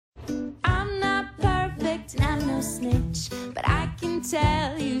perfect and I'm no snitch, but I can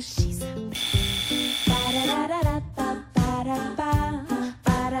tell you she's a bitch. Ba-da-da-da-da-ba, ba-da-ba,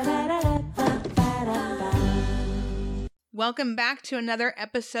 ba-da-da-da-da-ba, ba-da-ba. Welcome back to another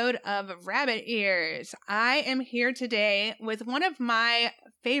episode of Rabbit Ears. I am here today with one of my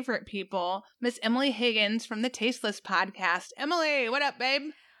favorite people, Miss Emily Higgins from the Tasteless podcast. Emily, what up,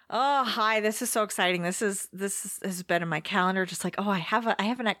 babe? Oh, hi. This is so exciting. This has been in my calendar. Just like, oh, I have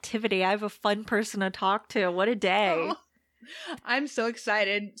an activity. I have a fun person to talk to. What a day. Oh, I'm so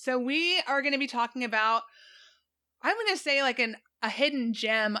excited. So we are going to be talking about, I'm going to say like a hidden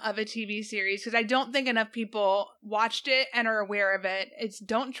gem of a TV series, because I don't think enough people watched it and are aware of it. It's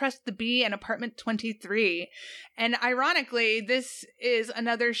Don't Trust the Bee and Apartment 23. And ironically, this is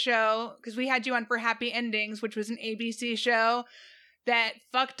another show, because we had you on for Happy Endings, which was an ABC show that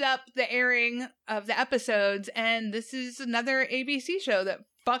fucked up the airing of the episodes. And this is another ABC show that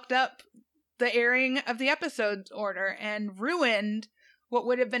fucked up the airing of the episodes order and ruined what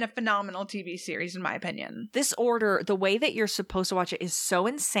would have been a phenomenal TV series, in my opinion. This order, the way that you're supposed to watch it is so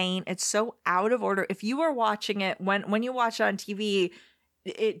insane. It's so out of order. If you were watching it, when you watch it on TV,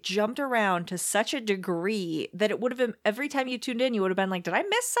 it jumped around to such a degree that it would have been, every time you tuned in, you would have been like, did I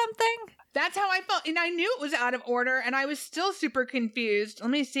miss something? That's how I felt. And I knew it was out of order, and I was still super confused. Let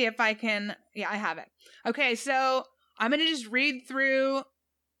me see if I can. Yeah, I have it. Okay, so I'm going to just read through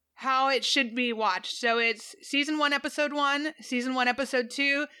how it should be watched. So it's season 1, episode 1, season 1, episode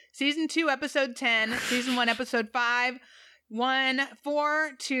 2, season 2, episode 10, season 1, episode 5, 1,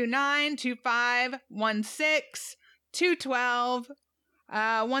 4, 2, 9, 2, 5, 1, 6, 2, 12,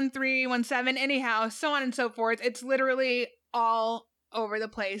 1, 3, 1, 7, anyhow, so on and so forth. It's literally all over the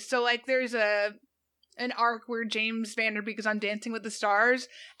place. So like there's an arc where James Van Der Beek is on Dancing with the Stars,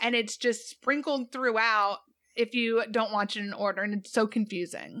 and it's just sprinkled throughout if you don't watch it in order, and it's so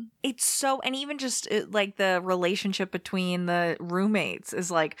confusing. It's so, and even just like the relationship between the roommates is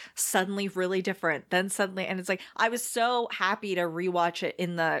like suddenly really different, then suddenly, and it's like, I was so happy to rewatch it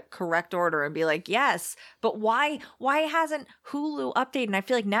in the correct order and be like, yes, but why hasn't Hulu updated? And I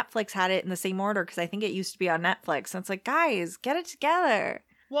feel like Netflix had it in the same order, because I think it used to be on Netflix, and it's like, guys, get it together.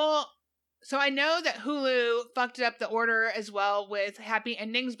 Well, so I know that Hulu fucked up the order as well with Happy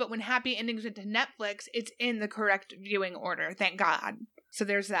Endings, but when Happy Endings went to Netflix, it's in the correct viewing order, thank God. So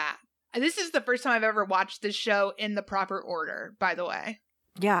there's that. This is the first time I've ever watched this show in the proper order, by the way.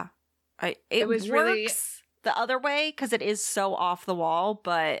 Yeah. It was works really the other way, because it is so off the wall,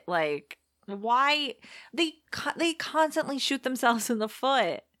 but like, why? They constantly shoot themselves in the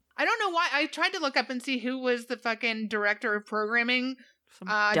foot. I don't know why. I tried to look up and see who was the fucking director of programming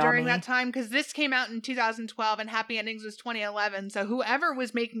during Dummy. that time, because this came out in 2012 and Happy Endings was 2011. So whoever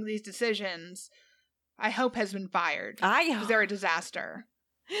was making these decisions, I hope has been fired. Because they're a disaster.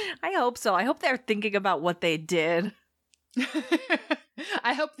 I hope so. I hope they're thinking about what they did.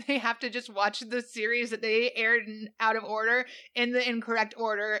 I hope they have to just watch the series that they aired out of order in the incorrect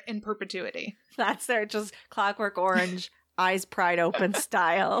order in perpetuity. That's their just Clockwork Orange, eyes pried open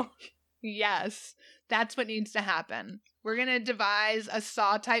style. Yes, that's what needs to happen. We're going to devise a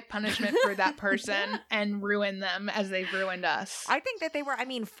Saw-type punishment for that person and ruin them as they've ruined us. I think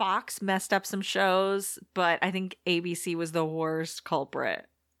that Fox messed up some shows, but I think ABC was the worst culprit.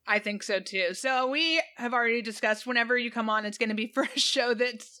 I think so too. So we have already discussed whenever you come on, it's going to be for a show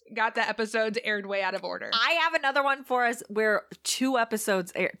that's got the episodes aired way out of order. I have another one for us where 3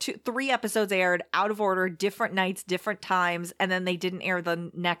 episodes aired out of order, different nights, different times, and then they didn't air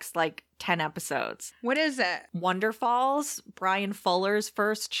the next like 10 episodes. What is it? Wonder Falls, Brian Fuller's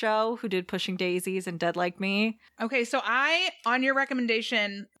first show, who did Pushing Daisies and Dead Like Me. Okay, so I, on your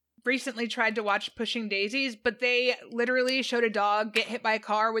recommendation, recently tried to watch Pushing Daisies, but they literally showed a dog get hit by a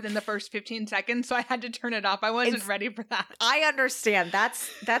car within the first 15 seconds, so I had to turn it off. I wasn't ready for that. I understand.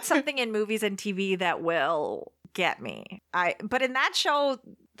 That's something in movies and TV that will get me. But in that show,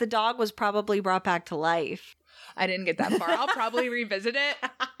 the dog was probably brought back to life. I didn't get that far. I'll probably revisit it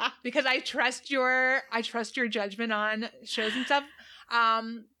because I trust your judgment on shows and stuff.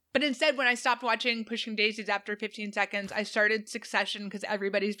 But instead, when I stopped watching Pushing Daisies after 15 seconds, I started Succession because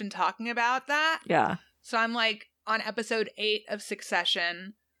everybody's been talking about that. Yeah. So I'm like on episode 8 of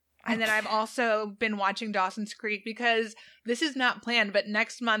Succession. And then I've also been watching Dawson's Creek because this is not planned, but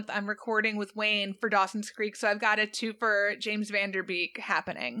next month I'm recording with Wayne for Dawson's Creek. So I've got a 2 for James Van Der Beek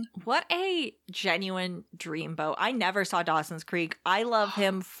happening. What a genuine dreamboat. I never saw Dawson's Creek. I love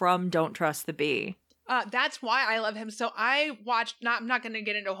him from Don't Trust the Bee. That's why I love him. So I watched, I'm not going to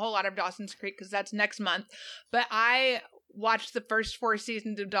get into a whole lot of Dawson's Creek because that's next month, but I watched the first 4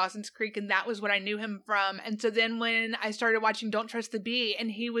 seasons of Dawson's Creek, and that was what I knew him from. And so then when I started watching Don't Trust the Bee,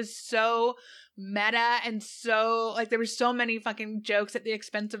 and he was so meta and so like there were so many fucking jokes at the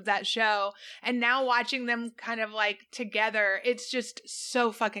expense of that show, and now watching them kind of like together, it's just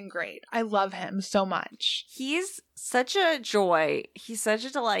so fucking great. I love him so much. He's such a joy. He's such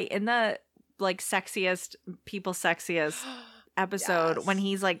a delight. In the like sexiest episode, Yes. when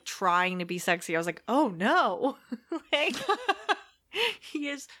he's like trying to be sexy, I was like, oh no. Like, he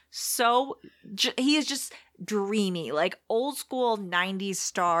is just dreamy, like old school 90s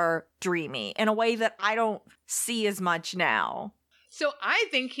star dreamy in a way that I don't see as much now. So I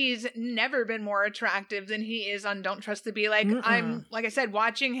think he's never been more attractive than he is on Don't Trust the Bee. Like I'm, like I said,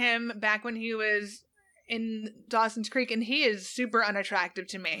 watching him back when he was in Dawson's Creek, and he is super unattractive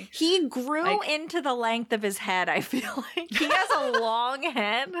to me. He grew Like- into the length of his head, I feel like. He has a long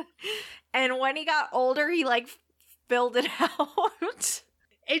head. And when he got older, he like filled it out.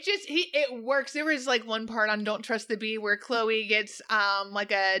 It just it works. There was like one part on Don't Trust the Bee where Chloe gets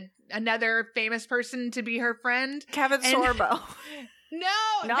like another famous person to be her friend. Kevin And- Sorbo. No,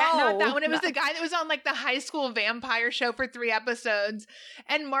 No, not that one. It was no. the guy that was on like the high school vampire show for 3 episodes.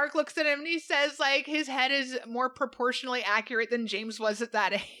 And Mark looks at him and he says like his head is more proportionally accurate than James was at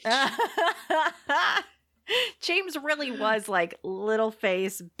that age. James really was like little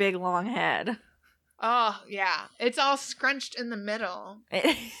face, big long head. Oh yeah, it's all scrunched in the middle.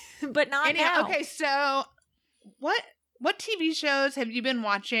 But not Anyhow, now. okay, so what TV shows have you been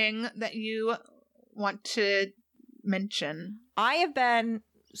watching that you want to mention? I have been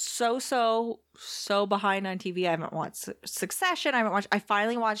so behind on TV. I haven't watched Succession. I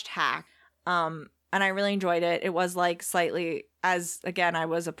finally watched Hack. And I really enjoyed it. It was like slightly, as again, I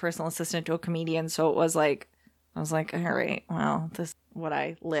was a personal assistant to a comedian, so it was like, I was like, all right, well, this is what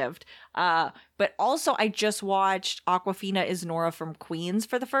I lived. But also I just watched Awkwafina is Nora from Queens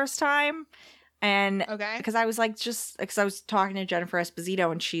for the first time. And Okay. because I was like, because I was talking to Jennifer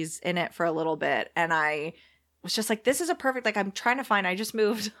Esposito and she's in it for a little bit. And I was just like, this is a perfect, like I'm trying to find, I just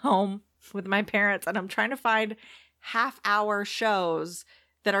moved home with my parents and I'm trying to find half-hour shows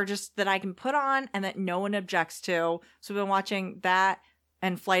that are just, that I can put on and that no one objects to. So we've been watching that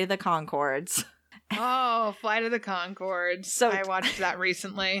and Flight of the Conchords. Oh, Flight of the Conchords. So- I watched that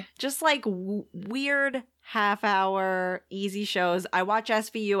recently. Just like weird half-hour easy shows. I watch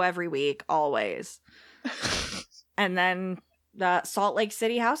SVU every week, always. And then the Salt Lake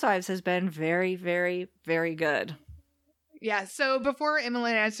City Housewives has been very, very, very good. Yeah, so before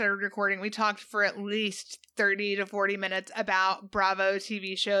Emily and I started recording, we talked for at least 30 to 40 minutes about Bravo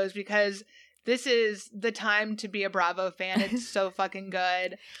TV shows because this is the time to be a Bravo fan. It's so fucking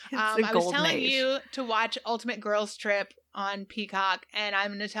good. It's the I was golden telling age. you to watch Ultimate Girls Trip on Peacock, and I'm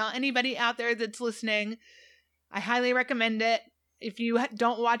going to tell anybody out there that's listening, I highly recommend it. If you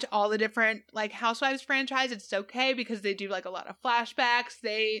don't watch all the different like Housewives franchise, it's okay because they do like a lot of flashbacks.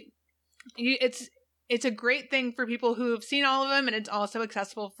 It's a great thing for people who have seen all of them, and it's also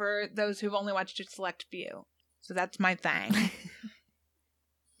accessible for those who've only watched a select few. So that's my thing.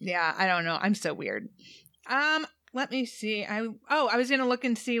 Yeah, I don't know. I'm so weird. Let me see. I was gonna look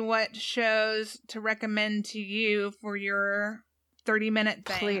and see what shows to recommend to you for your 30-minute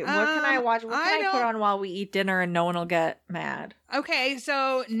thing. Please, what can I watch? What can I put don't- on while we eat dinner and no one will get mad? Okay,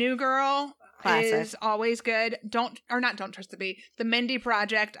 so New Girl Classic. is always good. Don't Trust the Bee. The Mindy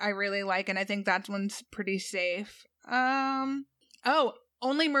Project I really like, and I think that one's pretty safe.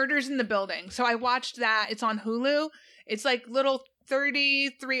 Only Murders in the Building. So I watched that. It's on Hulu. It's like little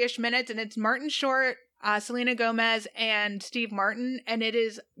 33-ish minutes, and it's Martin Short, Selena Gomez, and Steve Martin, and it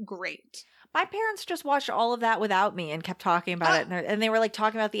is great. My parents just watched all of that without me and kept talking about it. And they were like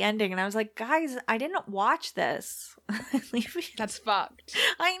talking about the ending. And I was like, guys, I didn't watch this. Leave me. That's fucked.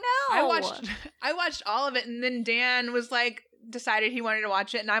 I know. I watched all of it, and then Dan was like decided he wanted to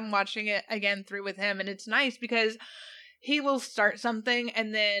watch it, and I'm watching it again through with him, and it's nice because he will start something,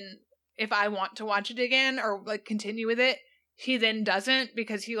 and then if I want to watch it again or like continue with it, he then doesn't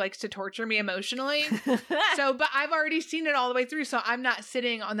because he likes to torture me emotionally. So, but I've already seen it all the way through, so I'm not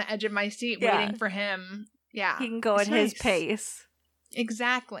sitting on the edge of my seat Yeah. waiting for him. Yeah, He can go at it's his nice. pace.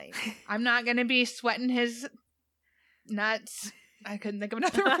 Exactly. I'm not going to be sweating his nuts. I couldn't think of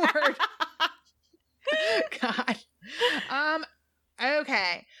another word. God.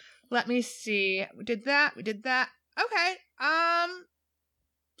 Okay. Let me see. We did that. Okay.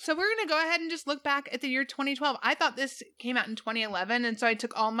 So we're going to go ahead and just look back at the year 2012. I thought this came out in 2011, and so I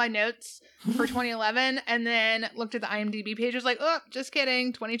took all my notes for 2011 and then looked at the IMDb page. I was like, oh, just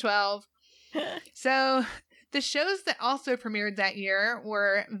kidding, 2012. So the shows that also premiered that year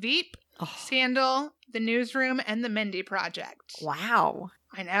were Veep, Oh, Scandal, The Newsroom, and The Mindy Project. wow.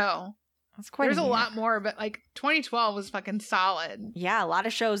 I know. That's quite There's a year. lot more, but like 2012 was fucking solid. Yeah, a lot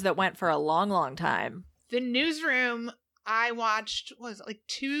of shows that went for a long, long time. The Newsroom I watched, what was it, like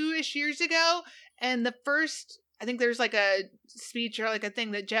 2-ish years ago? And the first, I think there's like a speech or like a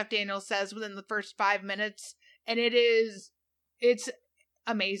thing that Jeff Daniels says within the first 5 minutes. And it's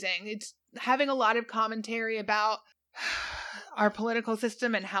amazing. It's having a lot of commentary about our political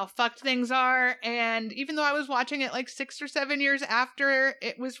system and how fucked things are. And even though I was watching it like 6 or 7 years after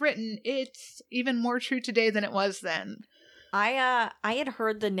it was written, it's even more true today than it was then. I had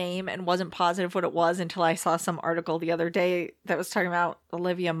heard the name and wasn't positive what it was until I saw some article the other day that was talking about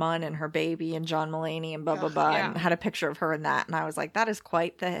Olivia Munn and her baby and John Mulaney and blah blah blah, Yeah. and had a picture of her in that, and I was like, that is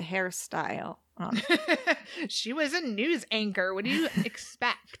quite the hairstyle. She was a news anchor. What do you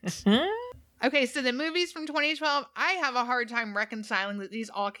expect? Okay, so the movies from 2012, I have a hard time reconciling that these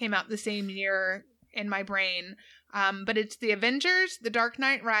all came out the same year in my brain. But it's The Avengers, The Dark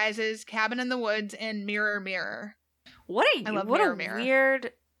Knight Rises, Cabin in the Woods, and Mirror Mirror. I love what Mirror a Mirror.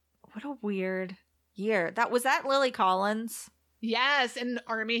 weird year. Was that Lily Collins? Yes, and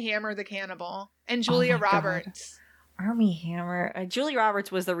Armie Hammer the Cannibal. And Julia my God. Roberts. Armie Hammer. Julie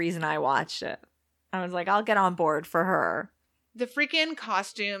Roberts was the reason I watched it. I was like, I'll get on board for her. The freaking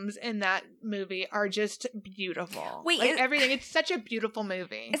costumes in that movie are just beautiful. Wait, like everything. It's such a beautiful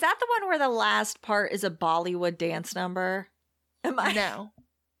movie. Is that the one where the last part is a Bollywood dance number? No,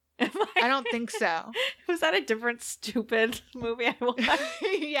 I don't think so. Was that a different stupid movie I watched?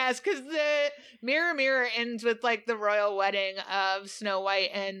 Yes, because the Mirror Mirror ends with like the royal wedding of Snow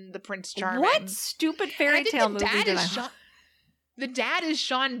White and the Prince Charming. What stupid And I fairy think tale the movie dad did is I Sean- The dad is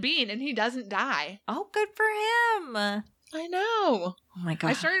Sean Bean, and he doesn't die. Oh, good for him. Oh I know. my God.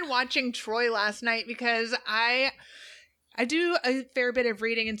 I started watching Troy last night because I do a fair bit of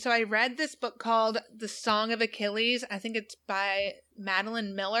reading, and so I read this book called The Song of Achilles. I think it's by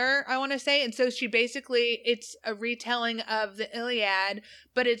Madeline Miller, I want to say. And so it's a retelling of the Iliad,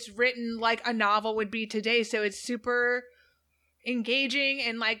 but it's written like a novel would be today. So it's super engaging,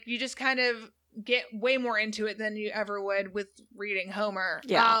 and like you just kind of get way more into it than you ever would with reading Homer.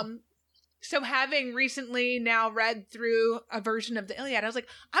 Yeah. So having recently now read through a version of the Iliad, I was like,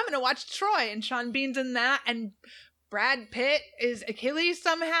 I'm going to watch Troy, and Sean Bean's in that, and Brad Pitt is Achilles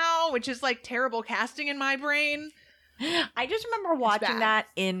somehow, which is like terrible casting in my brain. I just remember watching bad. that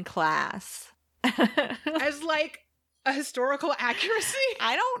in class. As like a historical accuracy.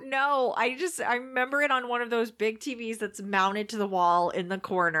 I don't know. I remember it on one of those big TVs that's mounted to the wall in the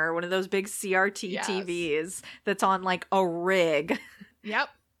corner, one of those big CRT Yes. TVs that's on like a rig. Yep.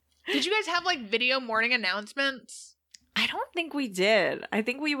 Did you guys have like video morning announcements? I don't think we did. I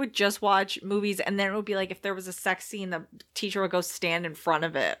think we would just watch movies, and then it would be like if there was a sex scene, the teacher would go stand in front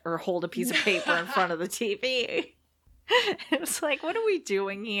of it or hold a piece of paper in front of the TV. It was like, what are we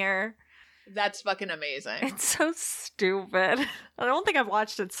doing here? That's fucking amazing. It's so stupid. I don't think I've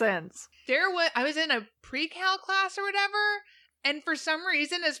watched it since. I was in a pre-cal class or whatever, and for some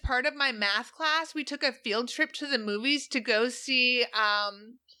reason, as part of my math class, we took a field trip to the movies to go see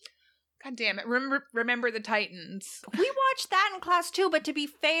God damn it. Remember the Titans. We watched that in class too, but to be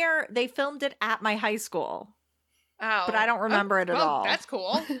fair, they filmed it at my high school. Oh. But I don't remember it at well, all. That's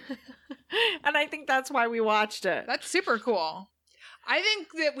cool. And I think that's why we watched it. That's super cool. I think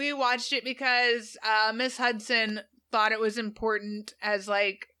that we watched it because Miss Hudson thought it was important as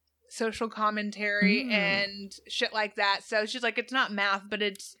like social commentary and shit like that. So she's like, it's not math, but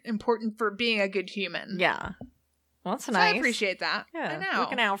it's important for being a good human. Yeah. Well, that's So nice. I appreciate that. Yeah, I know.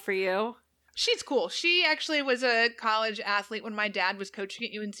 looking out for you. She's cool. She actually was a college athlete when my dad was coaching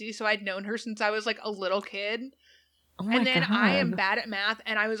at UNC, so I'd known her since I was like a little kid. Oh my And then God. I am bad at math,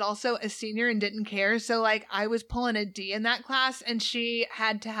 and I was also a senior and didn't care. So like I was pulling a D in that class, and she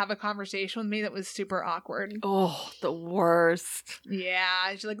had to have a conversation with me that was super awkward. Oh, the worst.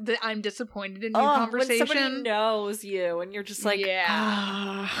 Yeah, she's like, I'm disappointed in you Oh, conversation. when somebody knows you and you're just like, Yeah.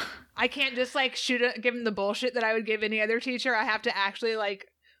 ah. I can't just like give him the bullshit that I would give any other teacher. I have to actually like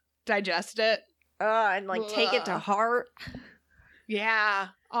digest it. And like take it to Ugh. heart. Yeah,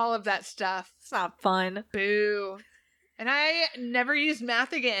 all of that stuff. It's not fun. Boo. And I never used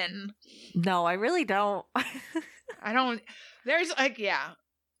math again. No, I really don't. I don't. There's like, yeah,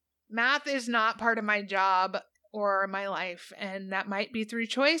 math is not part of my job or my life, and that might be through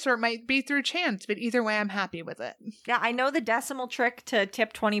choice or it might be through chance, but either way, I'm happy with it. Yeah, I know the decimal trick to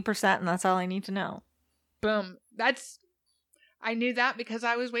tip 20%, and that's all I need to know. Boom. I knew that because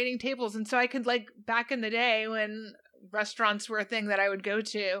I was waiting tables, and so I could like back in the day when restaurants were a thing that I would go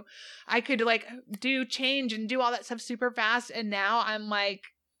to, I could like do change and do all that stuff super fast, and now I'm like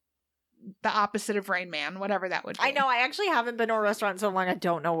the opposite of Rain Man, whatever that would be. I know. I actually haven't been to a restaurant in so long. I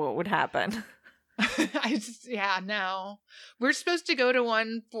don't know what would happen. No. We're supposed to go to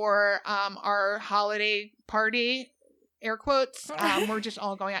one for our holiday party, air quotes. We're just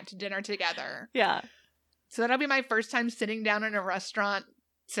all going out to dinner together. Yeah. So that'll be my first time sitting down in a restaurant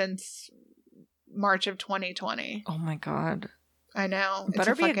since March of 2020. Oh my God. I know. It's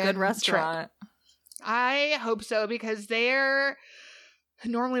Better be a good fucking restaurant. trip. I hope so, because they're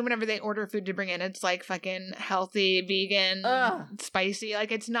normally, whenever they order food to bring in, it's like fucking healthy, vegan, spicy.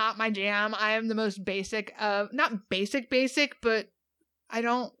 Like, it's not my jam. I am the most basic of, not basic, but I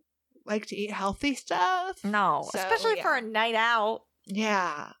don't like to eat healthy stuff. No, So, especially yeah. for a night out.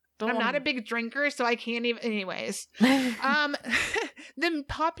 Yeah. I'm not a big drinker, so I can't even. Anyways, the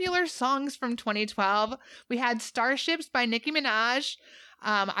popular songs from 2012, we had "Starships" by Nicki Minaj,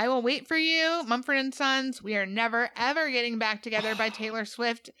 "I Will Wait for You," Mumford & Sons, "We Are Never Ever Getting Back Together" by Taylor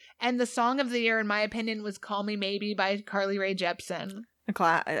Swift, and the song of the year, in my opinion, was "Call Me Maybe" by Carly Rae Jepsen.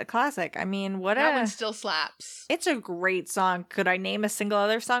 A classic. I mean, That one still slaps. It's a great song. Could I name a single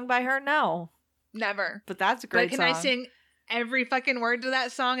other song by her? No. Never. But that's a great But song. can I sing every fucking word to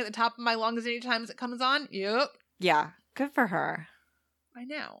that song at the top of my lungs any times it comes on? Yep. Yeah. Good for her. I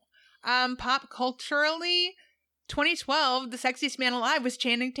know. Pop culturally, 2012, the sexiest man alive was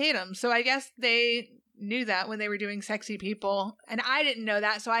Channing Tatum. So I guess they knew that when they were doing Sexy People. And I didn't know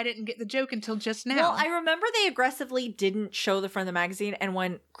that, so I didn't get the joke until just now. Well, I remember they aggressively didn't show the front of the magazine. And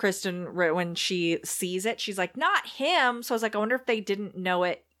when Kristen, when she sees it, she's like, not him. So I was like, I wonder if they didn't know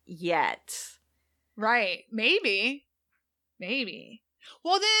it yet. Right. Maybe.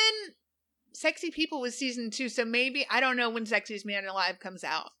 Well, then Sexy People was season 2, so maybe, I don't know when Sexiest Man Alive comes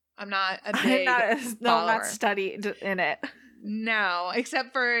out. I'm not a big I'm follower. not studied in it. No,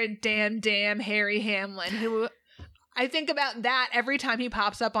 except for damn Harry Hamlin, who I think about that every time he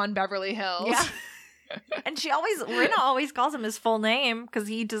pops up on Beverly Hills. Yeah. And Rinna always calls him his full name because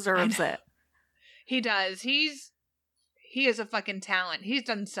he deserves it. He does. He is a fucking talent. He's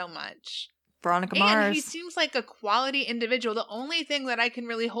done so much. Veronica And Mars. he seems like a quality individual. The only thing that I can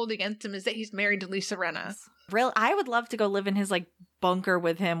really hold against him is that he's married to Lisa Rinna. Real, I would love to go live in his like bunker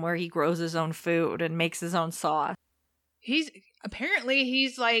with him where he grows his own food and makes his own sauce. He's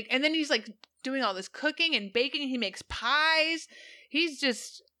like, and then he's like doing all this cooking and baking. He makes pies. He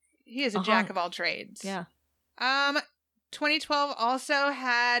is a jack of all trades. Yeah. 2012 also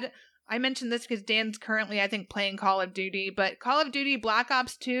had, I mentioned this because Dan's currently, I think, playing Call of Duty, but Call of Duty Black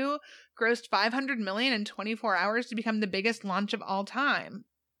Ops 2 grossed $500 million in 24 hours to become the biggest launch of all time.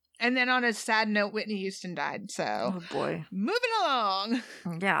 And then on a sad note, Whitney Houston died. So, Oh boy. moving along.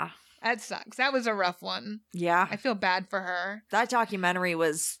 Yeah. That sucks. That was a rough one. Yeah. I feel bad for her. That documentary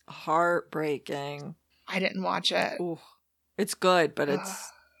was heartbreaking. I didn't watch it. Ooh. It's good, but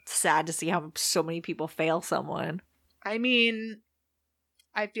it's sad to see how so many people fail someone. I mean,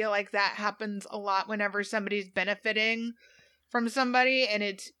 I feel like that happens a lot whenever somebody's benefiting from somebody and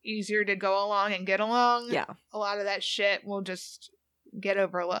it's easier to go along and get along. Yeah. A lot of that shit will just get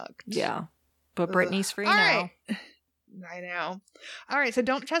overlooked. Yeah. But Britney's free All now. right. I know. All right, so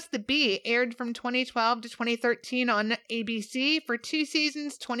Don't Trust the Bee aired from 2012 to 2013 on ABC for 2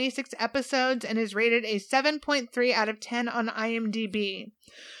 seasons, 26 episodes, and is rated a 7.3 out of 10 on IMDb.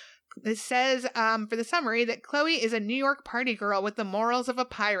 It says, for the summary, that Chloe is a New York party girl with the morals of a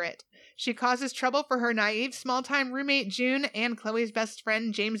pirate. She causes trouble for her naive small-time roommate June and Chloe's best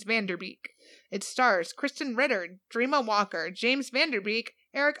friend James Vanderbeek. It stars Kristen Ritter, Dreama Walker, James Vanderbeek,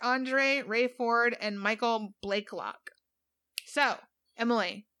 Eric Andre, Ray Ford, and Michael Blakelock. So,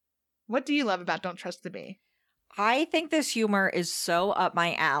 Emily, what do you love about Don't Trust the Bee? I think this humor is so up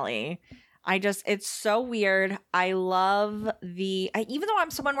my alley. It's so weird. I love even though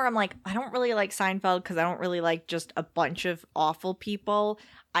I'm someone where I'm like, I don't really like Seinfeld because I don't really like just a bunch of awful people.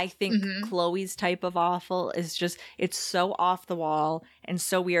 I think Chloe's type of awful is just, it's so off the wall and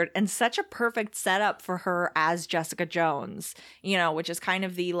so weird and such a perfect setup for her as Jessica Jones, which is kind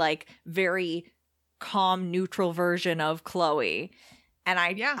of the like very calm, neutral version of Chloe. And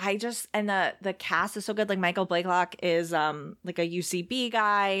the cast is so good. Like Michael Blakelock is like a UCB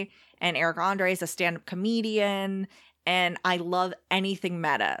guy, and Eric Andre is a stand-up comedian, and I love anything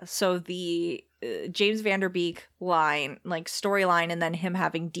meta. So the James Vanderbeek line, like storyline, and then him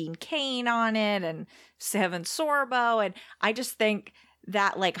having Dean Cain on it and Kevin Sorbo, and I just think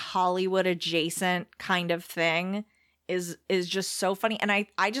that like Hollywood adjacent kind of thing is just so funny. And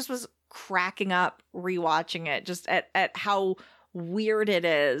I just was cracking up rewatching it just at how weird it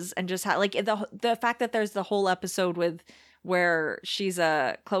is, and just how like the fact that there's the whole episode with where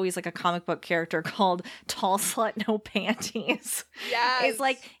Chloe's like a comic book character called Tall Slut No Panties. Yes. It's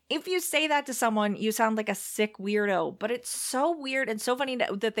like, if you say that to someone, you sound like a sick weirdo, but it's so weird and so funny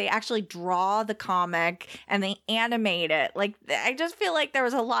that they actually draw the comic and they animate it. Like, I just feel like there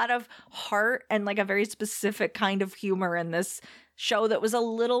was a lot of heart and like a very specific kind of humor in this show that was a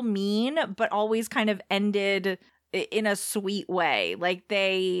little mean, but always kind of ended in a sweet way. Like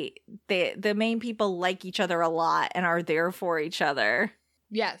the main people like each other a lot and are there for each other.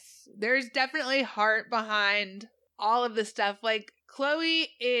 Yes, there's definitely heart behind all of this stuff. Like, Chloe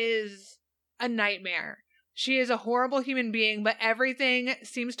is a nightmare. She is a horrible human being, but everything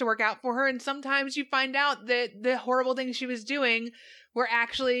seems to work out for her. And sometimes you find out that the horrible things she was doing were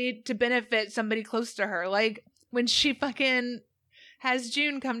actually to benefit somebody close to her. Like when she fucking has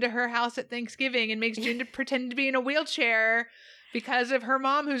June come to her house at Thanksgiving and makes June to pretend to be in a wheelchair because of her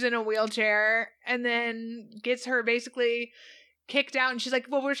mom who's in a wheelchair, and then gets her basically kicked out. And she's like,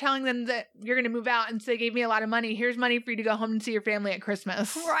 well, we're telling them that you're going to move out, and so they gave me a lot of money. Here's money for you to go home and see your family at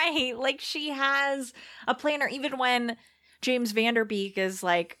Christmas. Right. Like, she has a planner. Even when James Vanderbeek is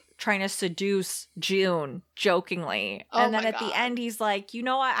like trying to seduce June jokingly. And then at the end, he's like, you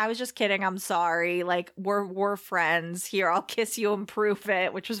know what? I was just kidding. I'm sorry. Like, we're friends. Here, I'll kiss you and prove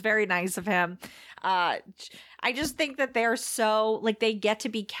it, which was very nice of him. I just think that they're so, like, they get to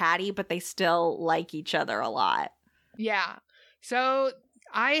be catty, but they still like each other a lot. Yeah. So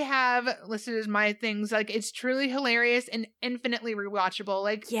I have listed as my things, like, it's truly hilarious and infinitely rewatchable.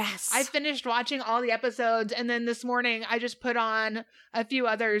 Like, yes, I finished watching all the episodes, and then this morning I just put on a few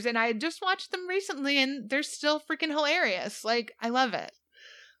others, and I just watched them recently, and they're still freaking hilarious. Like, I love it.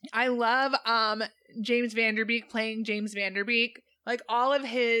 I love James Vanderbeek playing James Vanderbeek. Like, all of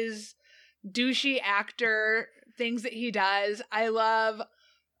his douchey actor things that he does. I love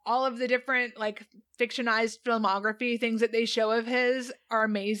all of the different, like, fictionized filmography things that they show of his are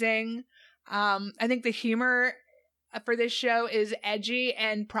amazing. I think the humor for this show is edgy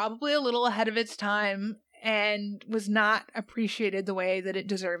and probably a little ahead of its time and was not appreciated the way that it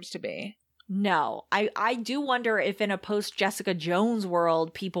deserves to be. No, I do wonder if in a post Jessica Jones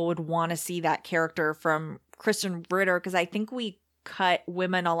world, people would want to see that character from Kristen Ritter, because I think we cut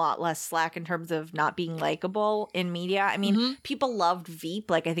women a lot less slack in terms of not being likable in media. I mean, people loved Veep.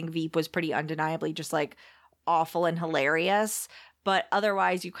 Like, I think Veep was pretty undeniably just like awful and hilarious. But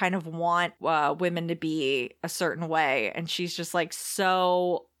otherwise, you kind of want women to be a certain way. And she's just like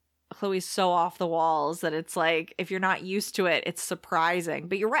Chloe's so off the walls that it's like, if you're not used to it, it's surprising.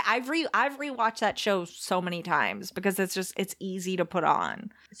 But you're right. I've rewatched that show so many times because it's easy to put on.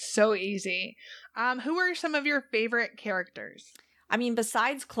 So easy. Who are some of your favorite characters? I mean,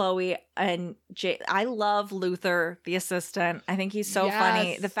 besides Chloe and Jay, I love Luther, the assistant. I think he's so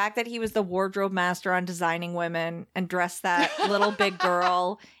funny. The fact that he was the wardrobe master on Designing Women and dressed that little big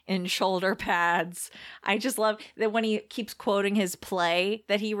girl in shoulder pads. I just love that when he keeps quoting his play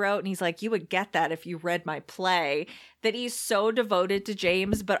that he wrote, and he's like, you would get that if you read my play. That he's so devoted to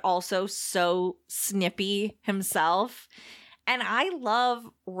James, but also so snippy himself. And I love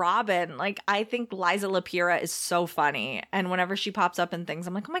Robin. Like, I think Liza Lapira is so funny. And whenever she pops up in things,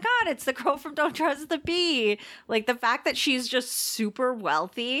 I'm like, oh my God, it's the girl from Don't Trust the Bee. Like, the fact that she's just super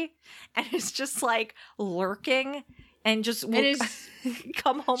wealthy and is just like lurking and just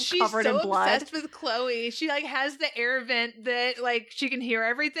come home covered in blood. She's so obsessed with Chloe. She like has the air vent that like she can hear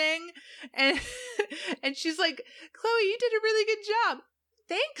everything. And she's like, Chloe, you did a really good job.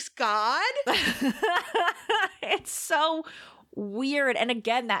 Thanks, God. It's so weird. And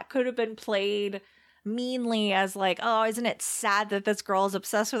again, that could have been played meanly as like, oh, isn't it sad that this girl is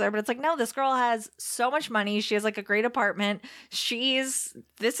obsessed with her? But it's like, no, this girl has so much money. She has like a great apartment.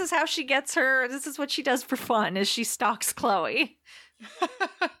 This is how she gets this is what she does for fun, is she stalks Chloe.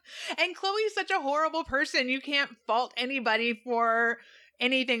 And Chloe's such a horrible person. You can't fault anybody for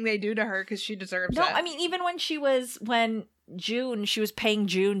anything they do to her because she deserves it. No, I mean, even when she was paying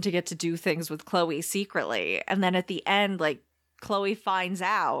June to get to do things with Chloe secretly. And then at the end, like, Chloe finds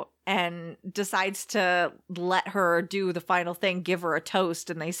out and decides to let her do the final thing, give her a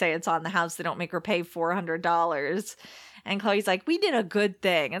toast. And they say it's on the house. They don't make her pay $400. And Chloe's like, we did a good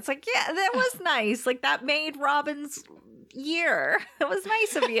thing. It's like, yeah, that was nice. Like, that made Robin's year. It was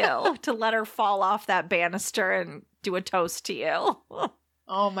nice of you to let her fall off that banister and do a toast to you.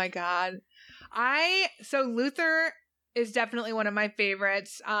 Oh my God. So Luther is definitely one of my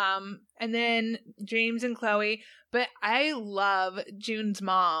favorites. And then James and Chloe, but I love June's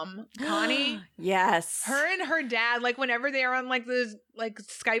mom, Connie. Yes. Her and her dad, like whenever they are on like those like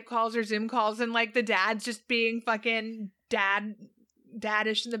Skype calls or Zoom calls, and like the dad's just being fucking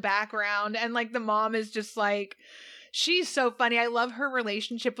daddish in the background, and like the mom is just like she's so funny. I love her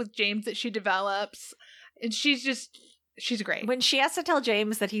relationship with James that she develops. And she's great. When she has to tell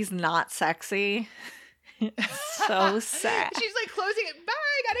James that he's not sexy, it's so sad. She's like closing it. Bye,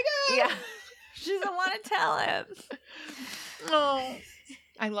 gotta go. Yeah. She doesn't want to tell him. Oh,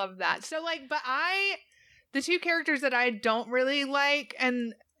 I love that. So like, the two characters that I don't really like,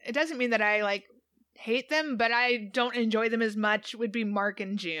 and it doesn't mean that I like hate them, but I don't enjoy them as much, would be Mark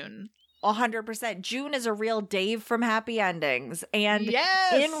and June. 100%. June is a real Dave from Happy Endings. And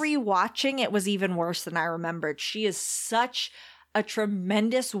yes! in rewatching, it was even worse than I remembered. She is such a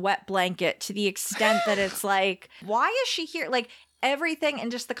tremendous wet blanket to the extent that it's like, why is she here? Like, everything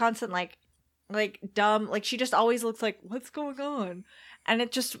and just the constant, like dumb, like, she just always looks like, what's going on? And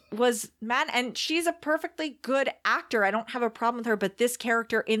it just was mad. And she's a perfectly good actor. I don't have a problem with her, but this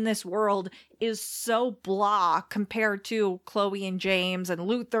character in this world is so blah compared to Chloe and James and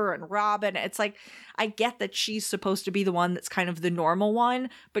Luther and Robin. It's like, I get that she's supposed to be the one that's kind of the normal one,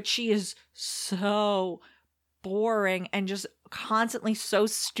 but she is so boring and just constantly so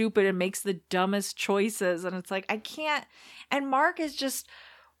stupid and makes the dumbest choices. And it's like, I can't. And Mark is just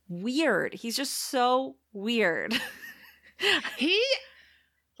weird. He's just so weird.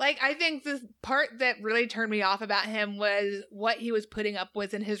 I think the part that really turned me off about him was what he was putting up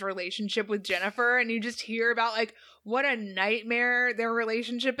with in his relationship with Jennifer. And you just hear about, like, what a nightmare their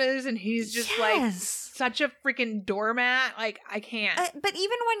relationship is. And he's just, like, such a freaking doormat. Like, I can't. But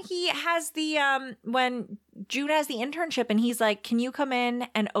even when he has when June has the internship and he's like, can you come in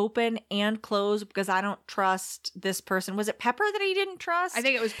and open and close because I don't trust this person. Was it Pepper that he didn't trust? I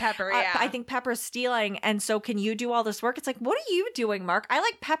think it was Pepper, yeah. I think Pepper's stealing. And so can you do all this work? It's like, what are you doing, Mark? I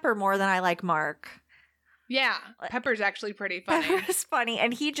like Pepper more than I like Mark. Yeah, Pepper's actually pretty funny. Pepper's funny,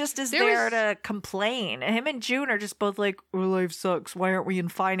 and he just is there to complain. And him and June are just both like, our life sucks. Why aren't we in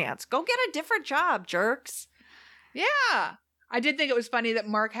finance? Go get a different job, jerks. Yeah. I did think it was funny that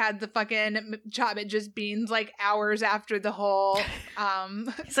Mark had the fucking job at Just Beans like hours after the whole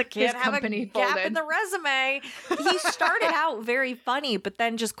he's like, can't have a gap in the resume. He started out very funny, but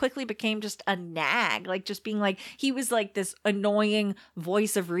then just quickly became just a nag. Like just being like, he was like this annoying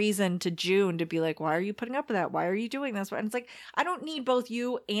voice of reason to June to be like, why are you putting up with that? Why are you doing this? And it's like, I don't need both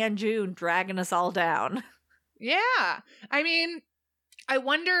you and June dragging us all down. Yeah. I mean, I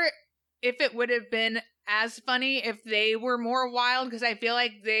wonder if it would have been as funny if they were more wild, because I feel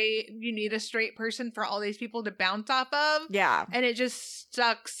like you need a straight person for all these people to bounce off of. Yeah. And it just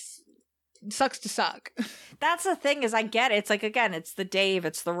sucks to suck. That's the thing is I get it. It's like, again, it's the Dave,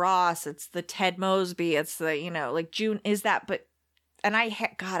 it's the Ross, it's the Ted Mosby, it's the, like June is that, but, and I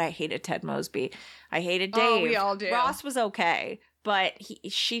hated Ted Mosby. I hated Dave. Oh, we all do. Ross was okay, but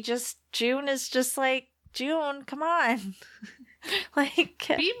June is just like, June, come on. Like,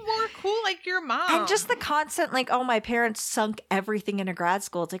 be more cool like your mom. And just the constant like, oh, my parents sunk everything into grad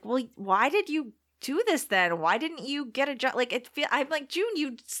school. It's like, well, why did you do this then? Why didn't you get a job? Like, I'm like,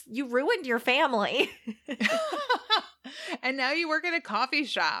 June, you ruined your family. And now you work at a coffee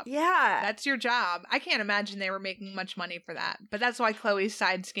shop. Yeah. That's your job. I can't imagine they were making much money for that. But that's why Chloe's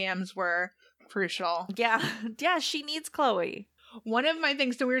side scams were crucial. Yeah. Yeah, she needs Chloe. One of my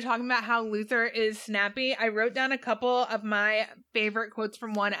things, so we were talking about how Luther is snappy. I wrote down a couple of my favorite quotes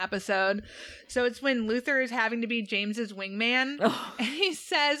from one episode. So it's when Luther is having to be James's wingman. Oh. And he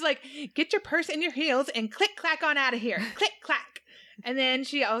says, like, get your purse in your heels and click, clack on out of here. Click, clack. And then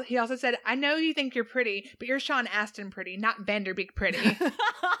he also said, I know you think you're pretty, but you're Sean Astin pretty, not Vanderbeek pretty.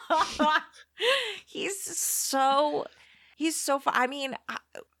 He's so fun. I mean,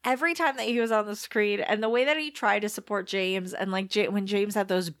 every time that he was on the screen and the way that he tried to support James and like when James had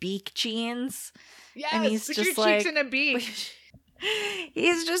those beak jeans. Yes, and he's put just your like, cheeks in a beak.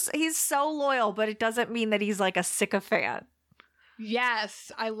 He's so loyal, but it doesn't mean that he's like a sycophant.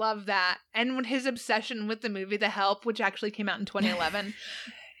 Yes, I love that. And when his obsession with the movie The Help, which actually came out in 2011.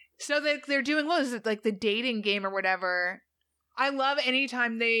 So they're doing, what is it, like the dating game or whatever. I love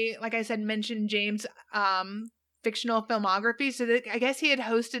anytime they, like I said, mention James' fictional filmography. So I guess he had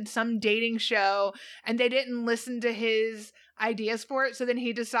hosted some dating show and they didn't listen to his ideas for it. So then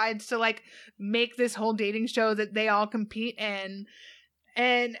he decides to like make this whole dating show that they all compete in.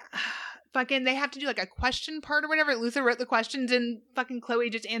 And fucking they have to do like a question part or whatever. Luther wrote the questions and fucking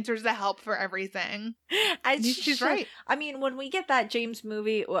Chloe just answers The Help for everything. She's right. I mean, when we get that James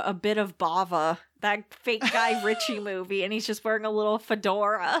movie, A Bit of Bava, that fake guy Richie movie, and he's just wearing a little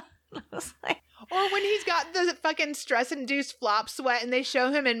fedora. I was like, Or when he's got the fucking stress-induced flop sweat and they show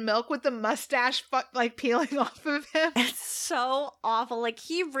him in milk with the mustache like peeling off of him. It's so awful. Like,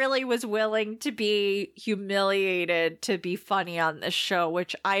 he really was willing to be humiliated to be funny on this show,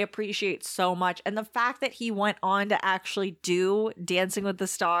 which I appreciate so much. And the fact that he went on to actually do Dancing with the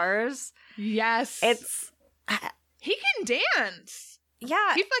Stars. Yes. It's... He can dance.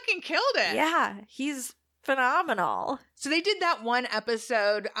 Yeah. He fucking killed it. Yeah. He's phenomenal. So they did that one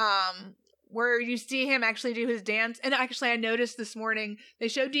episode where you see him actually do his dance. And actually, I noticed this morning, they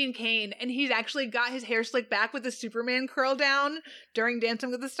showed Dean Cain, and he's actually got his hair slicked back with the Superman curl down during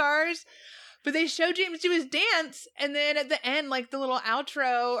Dancing with the Stars. But they show James do his dance, and then at the end, like the little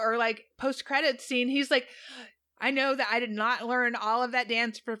outro or like post-credits scene, he's like, I know that I did not learn all of that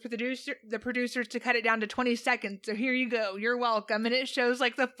dance for the producers to cut it down to 20 seconds. So here you go. You're welcome. And it shows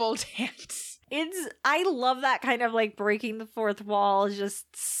like the full dance. I love that kind of like breaking the fourth wall, just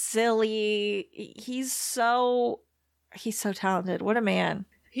silly. He's so talented. What a man.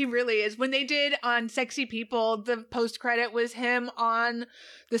 He really is. When they did on Sexy People, the post credit was him on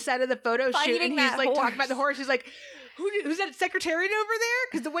the set of the photo shoot, and he's like talking about the horse. He's like, "Who's that secretariat over there?"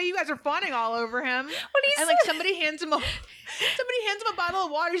 Because the way you guys are fawning all over him, and like somebody hands him a bottle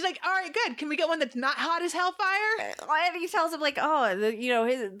of water. He's like, "All right, good. Can we get one that's not hot as hellfire?" And he tells him like, "Oh,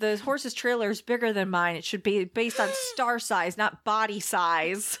 the horse's trailer is bigger than mine. It should be based on star size, not body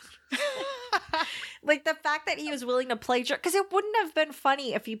size." Like, the fact that he was willing to play, because it wouldn't have been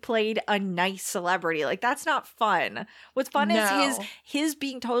funny if he played a nice celebrity. Like, that's not fun. What's fun is his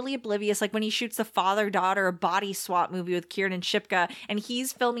being totally oblivious. Like when he shoots the father-daughter body swap movie with Kieran Shipka, and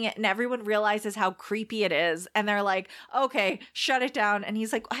he's filming it, and everyone realizes how creepy it is, and they're like, "Okay, shut it down." And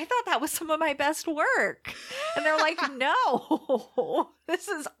he's like, "I thought that was some of my best work." And they're like, "No, this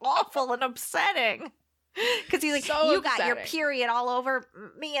is awful and upsetting." Because he's like, so "You upsetting. got your period all over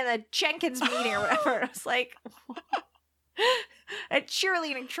me in the Jenkins meeting," or whatever. And I was like, at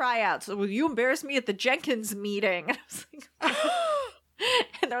cheerleading tryouts, "Will you embarrass me at the Jenkins meeting?" And I was like,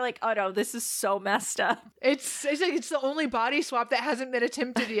 and they're like, "Oh no, this is so messed up." It's like it's the only body swap that hasn't been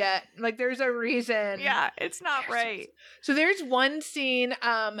attempted yet. Like there's a reason. Yeah, it's not right. So there's one scene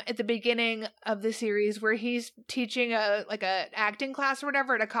at the beginning of the series where he's teaching a acting class or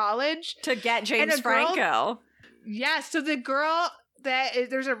whatever at a college To get James Franco. Yeah, so the girl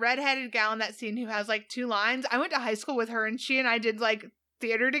there's a redheaded gal in that scene who has like 2 lines. I went to high school with her, and she and I did like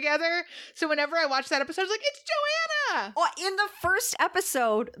theater together. So whenever I watched that episode, I was like, "It's Joanna!" Well, in the first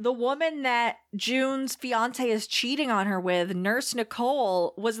episode, the woman that June's fiance is cheating on her with, Nurse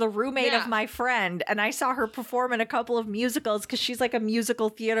Nicole, was the roommate of my friend, and I saw her perform in a couple of musicals because she's like a musical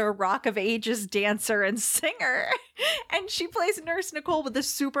theater Rock of Ages dancer and singer. And she plays Nurse Nicole with a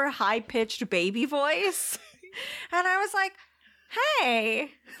super high-pitched baby voice. And I was like,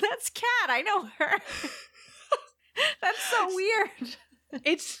 "Hey, that's Kat. I know her." That's so weird.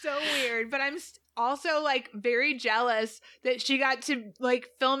 It's so weird, but I'm also like very jealous that she got to like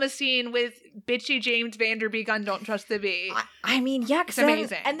film a scene with bitchy James Vanderbeek on Don't Trust the Bee. I mean, yeah, it's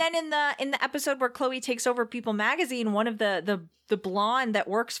amazing. And then in the episode where Chloe takes over People magazine, one of the blonde that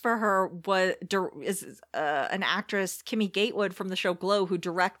works for her is an actress, Kimmy Gatewood from the show Glow, who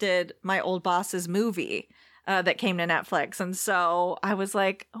directed my old boss's movie. That came to Netflix. And so I was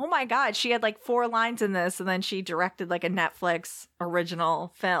like, oh my God, she had like 4 lines in this, and then she directed like a Netflix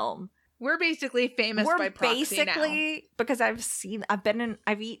original film. We're basically famous by proxy now. Because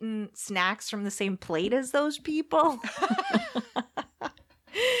I've eaten snacks from the same plate as those people.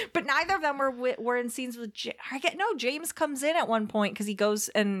 But neither of them were in scenes with James comes in at one point because he goes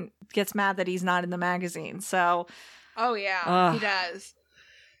and gets mad that he's not in the magazine. So oh yeah, he does.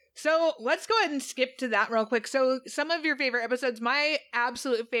 So let's go ahead and skip to that real quick. So some of your favorite episodes, my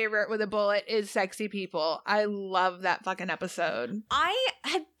absolute favorite with a bullet is Sexy People. I love that fucking episode. I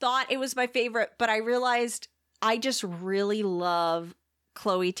had thought it was my favorite, but I realized I just really love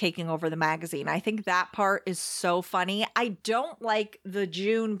Chloe taking over the magazine. I think that part is so funny. I don't like the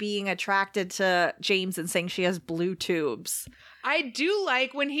June being attracted to James and saying she has blue tubes. I do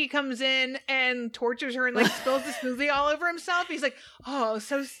like when he comes in and tortures her and like spills the smoothie all over himself. He's like, "Oh,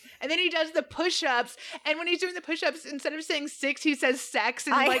 so," and then he does the push-ups. And when he's doing the push-ups, instead of saying 6, he says sex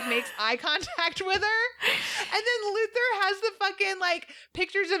and like makes eye contact with her. And then Luther has the fucking like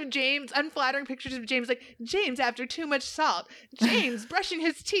pictures of James, unflattering pictures of James, like James after too much salt, James brushing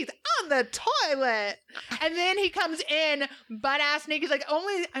his teeth on the toilet. And then he comes in butt-ass naked. He's like,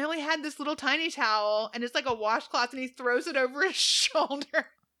 I only had this little tiny towel, and it's like a washcloth, and he throws it over his shoulder.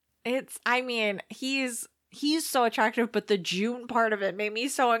 He's so attractive, but the June part of it made me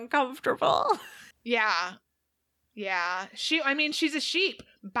so uncomfortable. Yeah. She's a sheep,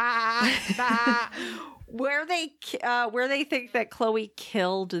 Where they think that Chloe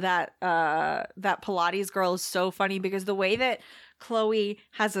killed that Pilates girl is so funny, because the way that Chloe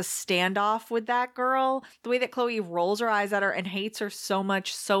has a standoff with that girl, the way that Chloe rolls her eyes at her and hates her so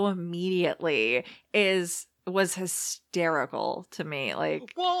much so immediately was hysterical to me.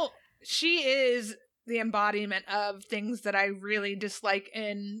 Like, well, she is the embodiment of things that I really dislike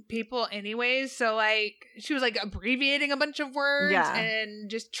in people anyways. So like she was like abbreviating a bunch of words and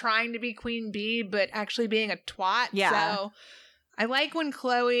just trying to be queen bee, but actually being a twat. Yeah. So I like when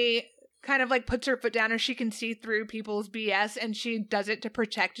Chloe kind of like puts her foot down, or she can see through people's BS, and she does it to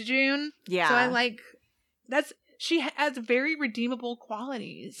protect June. Yeah. So I like she has very redeemable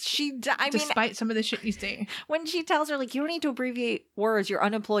qualities. Despite some of the shit you see. When she tells her, like, you don't need to abbreviate words, you're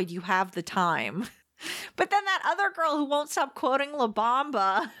unemployed, you have the time. But then that other girl who won't stop quoting La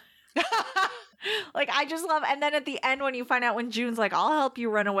Bamba. Like, I just love, and then at the end when you find out when June's like, I'll help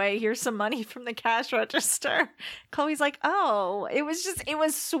you run away, here's some money from the cash register. Chloe's like, oh, it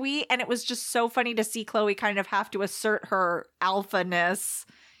was sweet, and it was just so funny to see Chloe kind of have to assert her alphaness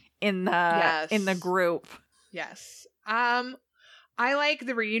in the group. Yes. I like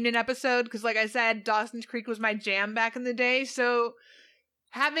the reunion episode because, like I said, Dawson's Creek was my jam back in the day. So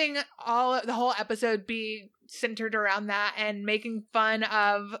having the whole episode be centered around that and making fun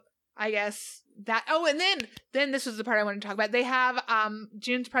of, I guess, that. Oh, and then this was the part I want to talk about. They have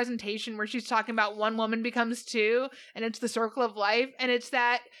June's presentation where she's talking about one woman becomes two, and it's the circle of life, and it's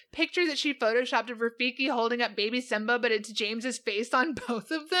that picture that she photoshopped of Rafiki holding up baby Simba, but it's James's face on both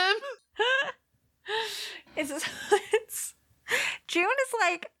of them. It's June is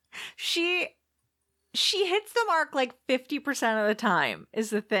like she hits the mark like 50% of the time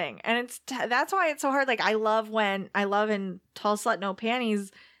is the thing, and that's why it's so hard. Like I love in Tall Slut No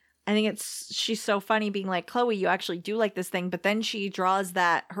Panties. I think she's so funny being like, Chloe, you actually do like this thing, but then she draws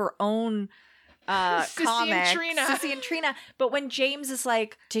that her own comic, Sissy and Trina. But when James is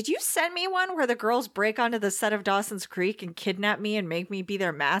like, did you send me one where the girls break onto the set of Dawson's Creek and kidnap me and make me be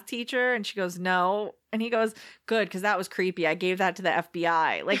their math teacher? And she goes, no. And he goes, good, because that was creepy. I gave that to the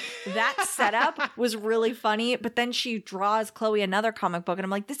FBI. Like, that setup was really funny. But then she draws Chloe another comic book, and I'm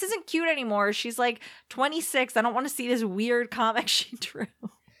like, this isn't cute anymore. She's like 26. I don't want to see this weird comic she drew.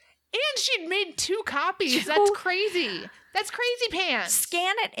 And she'd made 2 copies. That's crazy. That's crazy pants.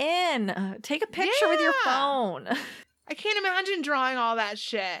 Scan it in. Take a picture with your phone. I can't imagine drawing all that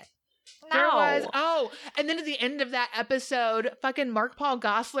shit. No. There was, and then at the end of that episode, fucking Mark Paul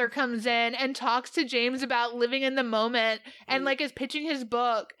Gosselaar comes in and talks to James about living in the moment and like is pitching his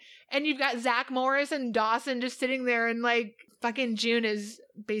book. And you've got Zach Morris and Dawson just sitting there, and like fucking June is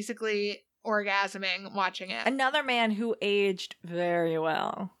basically orgasming watching it. Another man who aged very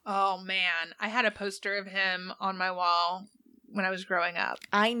well. Oh man, I had a poster of him on my wall when I was growing up.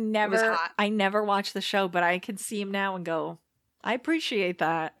 I never watched the show, but I can see him now and go, I appreciate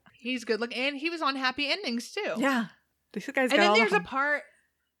that. He's good looking, and he was on Happy Endings too. Yeah, this guy's got and then all there's a part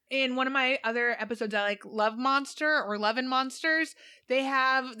in one of my other episodes I like, Love Monster or Love and Monsters. They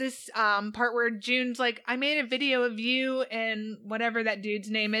have this part where June's like, I made a video of you and whatever that dude's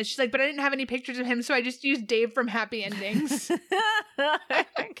name is. She's like, but I didn't have any pictures of him, so I just used Dave from Happy Endings.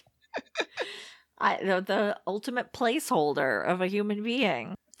 The ultimate placeholder of a human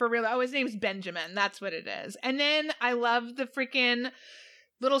being. For real. Oh, his name's Benjamin. That's what it is. And then I love the freaking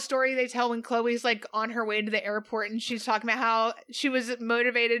little story they tell when Chloe's like on her way to the airport, and she's talking about how she was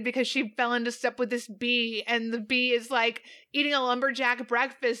motivated because she fell into step with this bee, and the bee is like eating a lumberjack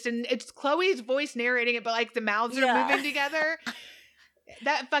breakfast, and it's Chloe's voice narrating it, but like the mouths are moving together.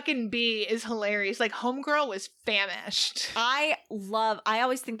 That fucking bee is hilarious. Like, homegirl was famished. I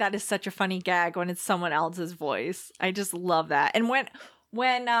always think that is such a funny gag when it's someone else's voice. I just love that. And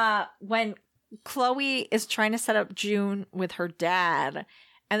when Chloe is trying to set up June with her dad,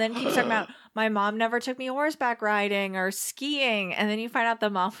 and then keeps talking about, my mom never took me horseback riding or skiing. And then you find out the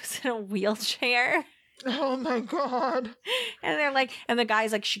mom was in a wheelchair. Oh my God. And they're like, and the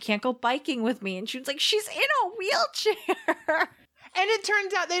guy's like, she can't go biking with me. And June's like, she's in a wheelchair. And it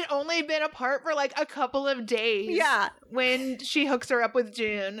turns out they'd only been apart for like a couple of days. Yeah. When she hooks her up with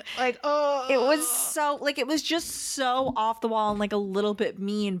June. Like, oh. It was so, like, it was just so off the wall and like a little bit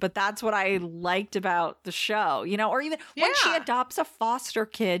mean, but that's what I liked about the show, you know? Or even when she adopts a foster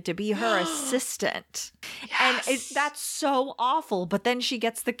kid to be her assistant. Yes. And that's so awful. But then she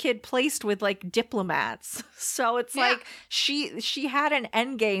gets the kid placed with like diplomats. So it's like she had an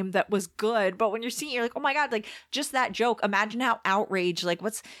end game that was good. But when you're seeing it, you're like, oh my God, like just that joke. Imagine how outraged, like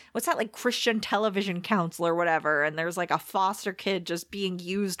what's that like Christian television council or whatever. And there's like a foster kid just being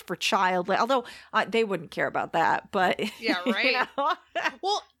used for child. Although they wouldn't care about that, but Yeah, right. You know?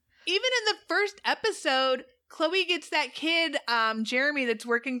 Well, even in the first episode, Chloe gets that kid, Jeremy, that's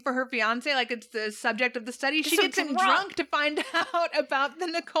working for her fiance. Like, it's the subject of the study. She so gets him drunk. drunk to find out about the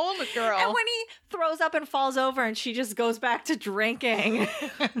Nicole girl. And when he throws up and falls over and she just goes back to drinking.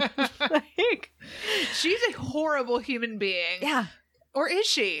 Like, she's a horrible human being. yeah. Or is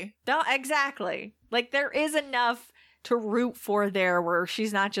she? No, exactly. Like, there is enough to root for there where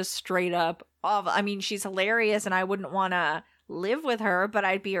she's not just straight up I mean, she's hilarious and I wouldn't want to live with her, but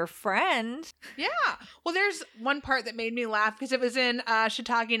I'd be her friend. Yeah. Well, there's one part that made me laugh because it was in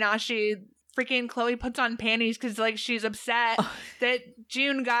Shiitake Nashi. Freaking Chloe puts on panties because, like, she's upset that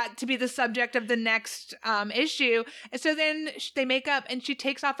June got to be the subject of the next issue. And so then they make up and she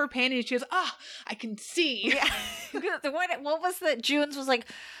takes off her panties. She goes, I can see. Yeah. What was that? June's was like,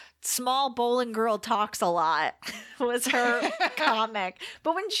 small bowling girl talks a lot was her comic.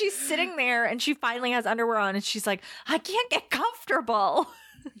 But when she's sitting there and she finally has underwear on and she's like, I can't get comfortable.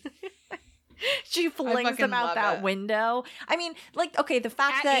 She flings them out that window. I mean, like, okay, the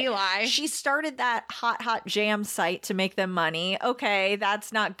fact that Eli. she started that hot jam site to make them money. Okay,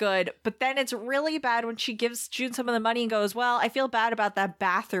 that's not good. But then it's really bad when she gives June some of the money and goes, well, I feel bad about that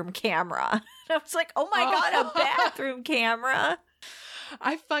bathroom camera. I was like, oh my God, a bathroom camera.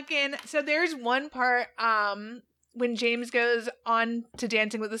 So there's one part when James goes on to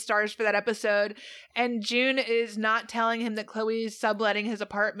Dancing with the Stars for that episode, and June is not telling him that Chloe's subletting his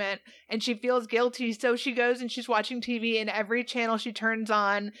apartment, and she feels guilty, so she goes and she's watching TV, and every channel she turns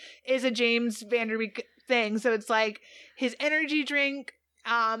on is a James Van Der Beek thing. So it's like his energy drink,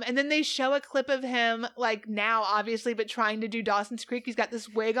 and then they show a clip of him, like, now obviously, but trying to do Dawson's Creek. He's got this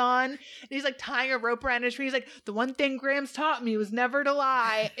wig on, and he's like tying a rope around his tree. He's like, the one thing Grams taught me was never to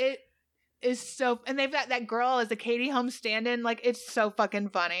lie. It is so, and they've got that girl as a Katie Holmes stand-in. Like, it's so fucking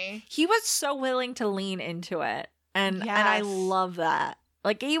funny. He was so willing to lean into it, and I Yes. love that.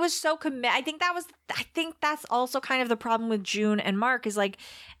 Like, he was so committed. I think that's also kind of the problem with June and Mark is, like,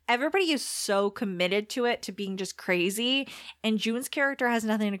 everybody is so committed to it, to being just crazy, and June's character has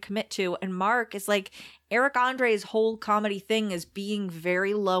nothing to commit to, and Mark is like, Eric Andre's whole comedy thing is being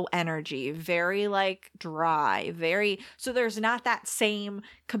very low energy, very, like, dry, so there's not that same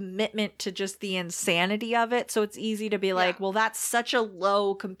commitment to just the insanity of it, so it's easy to be like, well, that's such a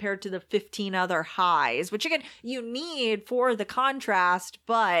low compared to the 15 other highs, which, again, you need for the contrast,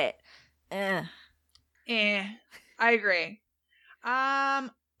 but I agree.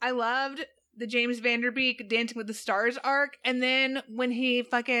 I loved the James Van Der Beek Dancing with the Stars arc, and then when he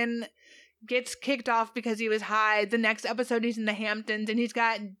fucking gets kicked off because he was high, the next episode he's in the Hamptons and he's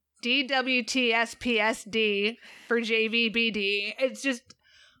got DWTSPSD for JVBD. It's just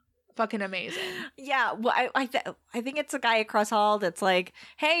fucking amazing. Yeah, well, I think it's a guy across hall that's like,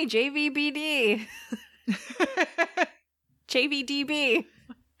 hey, JVBD. JVDB.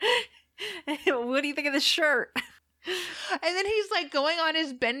 What do you think of this shirt? And then he's like going on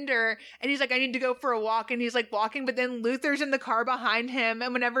his bender and he's like, I need to go for a walk, and he's like walking, but then Luther's in the car behind him,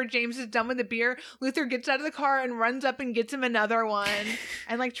 and whenever James is done with the beer, Luther gets out of the car and runs up and gets him another one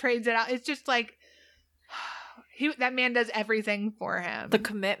and like trades it out. It's just like that man does everything for him. The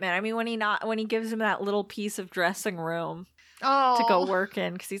commitment. I mean, when he gives him that little piece of dressing room to go work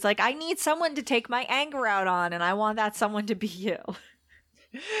in, because he's like, I need someone to take my anger out on, and I want that someone to be you.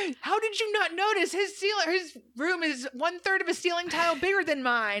 How did you not notice his room is 1/3 of a ceiling tile bigger than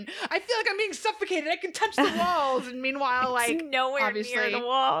mine? I feel like I'm being suffocated. I can touch the walls. And meanwhile, like, it's nowhere obviously near the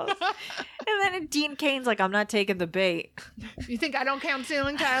walls. And then Dean Cain's like, I'm not taking the bait. You think I don't count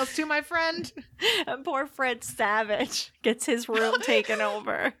ceiling tiles too, my friend? And poor Fred Savage gets his room taken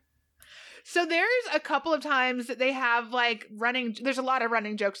over. So there's a couple of times that they have like there's a lot of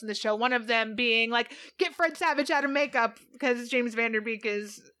running jokes in the show. One of them being like, get Fred Savage out of makeup because James Van Der Beek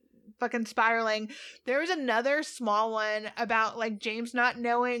is fucking spiraling. There's another small one about like James not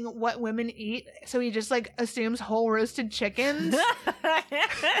knowing what women eat. So he just like assumes whole roasted chickens.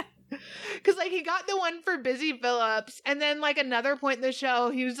 Because like he got the one for Busy Phillips, and then like another point in the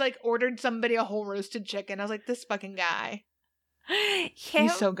show, he was like ordered somebody a whole roasted chicken. I was like, this fucking guy.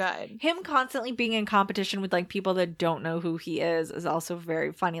 He's so good. Him constantly being in competition with like people that don't know who he is also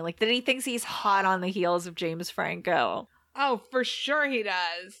very funny. Like that he thinks he's hot on the heels of James Franco. Oh, for sure he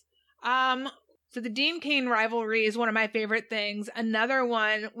does. So the Dean Cain rivalry is one of my favorite things. Another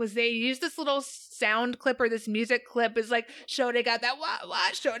one was they used this little sound clip, or this music clip is like, Shorty got that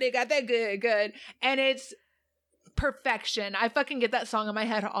what, Shorty got that good. And it's perfection. I fucking get that song in my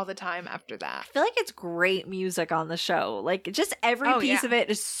head all the time after that. I feel like it's great music on the show. Like just every piece of it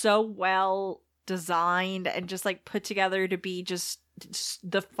is so well designed and just like put together to be just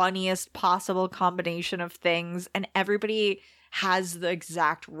the funniest possible combination of things, and everybody has the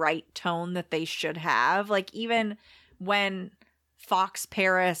exact right tone that they should have. Like even when Fox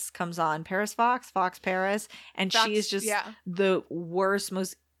Paris comes on, Fox Paris, and she's just the worst,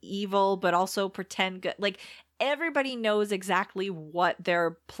 most evil, but also pretend good. Like everybody knows exactly what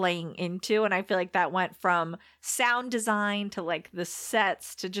they're playing into, and I feel like that went from sound design to like the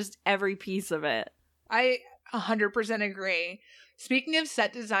sets to just every piece of it. I 100% agree. Speaking of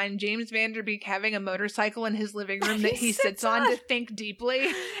set design, James Van Der Beek having a motorcycle in his living room that he sits on to think deeply.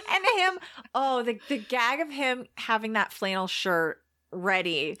 And him, the gag of him having that flannel shirt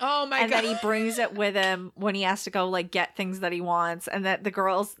ready. Oh my God. And then he brings it with him when he has to go like get things that he wants. And that the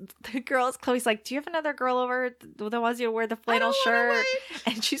girls, Chloe's like, do you have another girl over that wants you to wear the flannel shirt?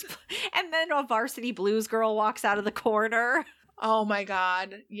 And and then a Varsity Blues girl walks out of the corner. Oh my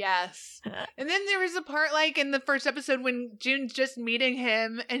God, yes. And then there was a part like in the first episode when June's just meeting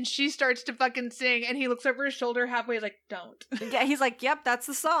him and she starts to fucking sing and he looks over his shoulder halfway like, don't. Yeah, he's like, yep, that's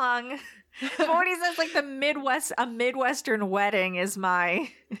the song. But when he says like a Midwestern wedding is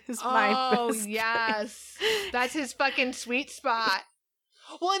my Oh, best. Yes. That's his fucking sweet spot.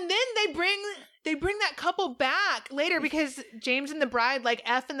 Well, and then they bring that couple back later because James and the bride like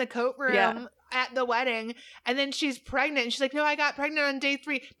F in the coat room at the wedding, and then she's pregnant and she's like, no, I got pregnant on day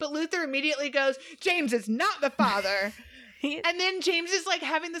 3. But Luther immediately goes, James is not the father. And then James is like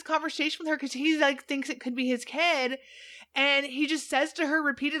having this conversation with her because he like thinks it could be his kid. And he just says to her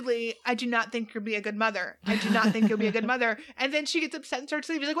repeatedly, I do not think you'll be a good mother. I do not think you'll be a good mother. And then she gets upset and starts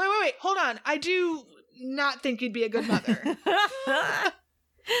to leave. He's like, wait, hold on. I do not think you'd be a good mother.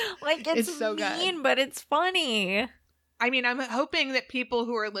 Like it's so mean, good. But it's funny. I mean, I'm hoping that people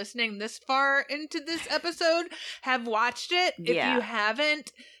who are listening this far into this episode have watched it. If you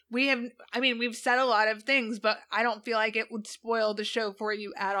haven't, we've said a lot of things, but I don't feel like it would spoil the show for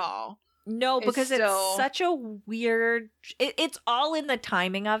you at all. No, because it's such a weird, it's all in the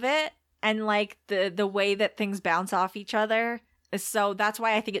timing of it and like the way that things bounce off each other. So that's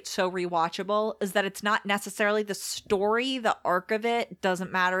why I think it's so rewatchable, is that it's not necessarily the story, the arc of it doesn't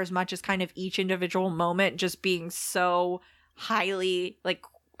matter as much as kind of each individual moment just being so highly like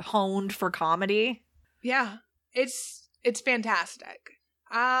honed for comedy. Yeah, it's fantastic.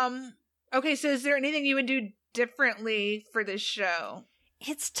 Okay, so is there anything you would do differently for this show?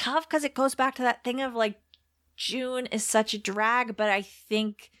 It's tough because it goes back to that thing of like June is such a drag, but I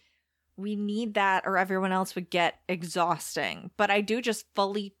think we need that or everyone else would get exhausting. But I do just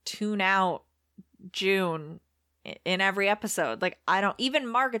fully tune out June in every episode. Like I don't, even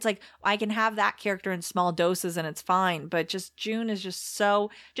Mark, it's like I can have that character in small doses and it's fine. But just June is just so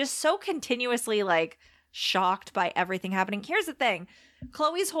continuously like shocked by everything happening. Here's the thing.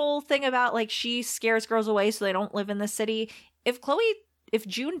 Chloe's whole thing about like she scares girls away so they don't live in the city. If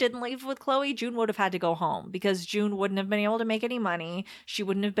June didn't leave with Chloe, June would have had to go home because June wouldn't have been able to make any money. She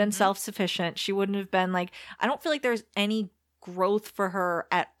wouldn't have been self-sufficient. She wouldn't have been like, I don't feel like there's any growth for her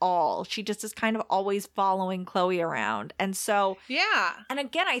at all. She just is kind of always following Chloe around. And so, yeah. And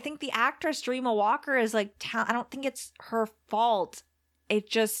again, I think the actress Dreama Walker is like, I don't think it's her fault. It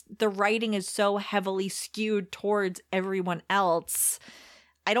just, the writing is so heavily skewed towards everyone else.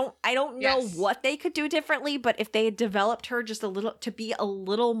 I don't know what they could do differently, but if they had developed her just a little to be a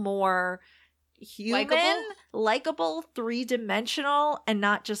little more human, likable, 3-dimensional, and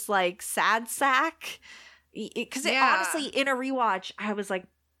not just like sad sack. Because honestly, in a rewatch, I was like,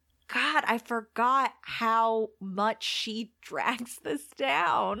 God, I forgot how much she drags this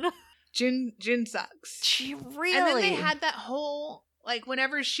down. June sucks. She really. And then they had that whole like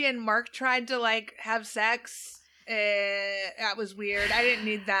whenever she and Mark tried to like have sex. That was weird. I didn't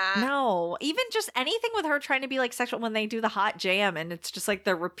need that. No, even just anything with her trying to be like sexual when they do the hot jam and it's just like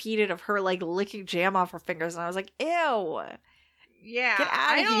the repeated of her like licking jam off her fingers and I was like, ew. Yeah, get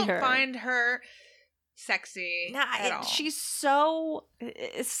out of I don't here. Find her sexy at all. She's so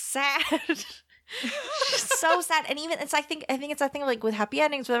sad. She's so sad. And even I think it's that thing like with happy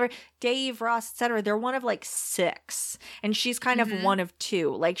endings, whatever, Dave, Ross, etc. They're one of like 6 and she's kind of one of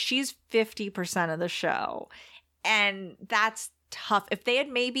 2. Like she's 50% of the show. And that's tough. If they had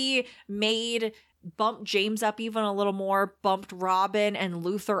maybe bumped James up even a little more, bumped Robin and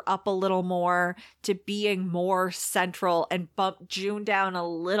Luther up a little more to being more central and bumped June down a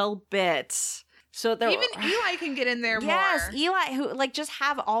little bit. So even Eli can get in there more. Yes, Eli, who like just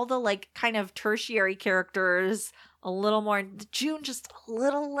have all the like kind of tertiary characters a little more. June just a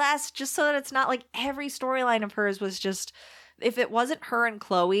little less, just so that it's not like every storyline of hers was just. If it wasn't her and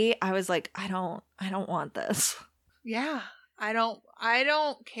Chloe, I was like, I don't want this. Yeah, I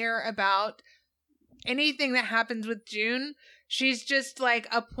don't care about anything that happens with June, she's just like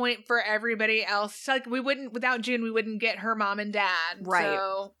a point for everybody else. Like without June, we wouldn't get her mom and dad. Right.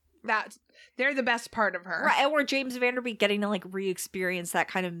 So they're the best part of her. Right, or James Vanderbeek getting to like re-experience that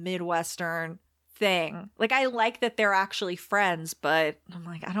kind of Midwestern thing. Like, I like that they're actually friends, but I'm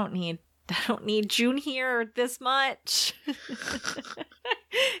like, I don't need June here this much.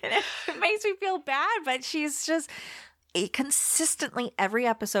 And it makes me feel bad, but she's just consistently every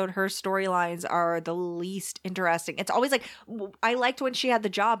episode her storylines are the least interesting. It's always like, I liked when she had the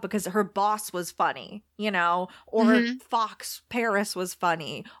job because her boss was funny, or Fox Paris was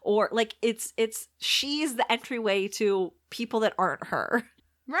funny, or like it's she's the entryway to people that aren't her.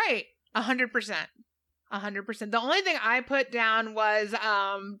 Right. 100%. 100%. The only thing I put down was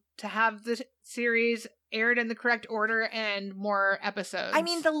to have the series aired in the correct order and more episodes. I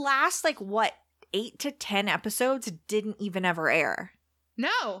mean, the last 8 to 10 episodes didn't even ever air.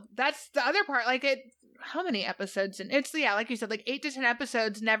 No, that's the other part. How many episodes? And it's, like you said, 8 to 10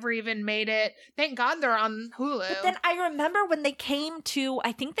 episodes never even made it. Thank God they're on Hulu. But then I remember when they came to,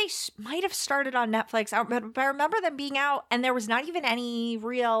 I think they might have started on Netflix. But I remember them being out and there was not even any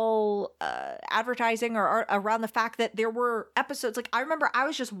real advertising or around the fact that there were episodes. I remember I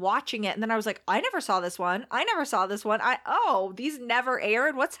was just watching it and then I was like, I never saw this one. These never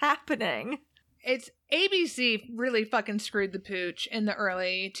aired. What's happening? It's ABC really fucking screwed the pooch in the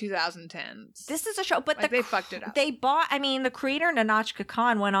early 2010s. This is a show, but they fucked it up. They bought, the creator Nahnatchka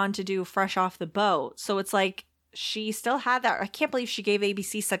Khan went on to do Fresh Off the Boat. So it's like she still had that. I can't believe she gave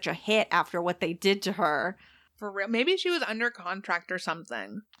ABC such a hit after what they did to her. For real. Maybe she was under contract or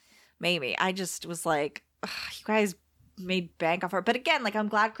something. Maybe. I just was like, you guys made bank off her. But again, I'm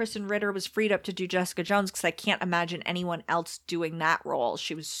glad Kristen Ritter was freed up to do Jessica Jones because I can't imagine anyone else doing that role.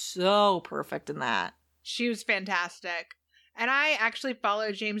 She was so perfect in that. She was fantastic. And I actually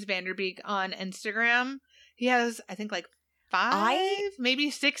follow James Vanderbeek on Instagram. He has, I think, 5, maybe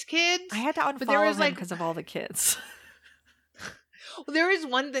 6 kids. I had to unfollow him because of all the kids. Well, there was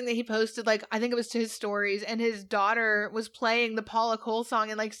one thing that he posted, I think it was to his stories, and his daughter was playing the Paula Cole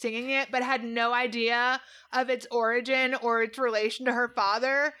song and singing it, but had no idea of its origin or its relation to her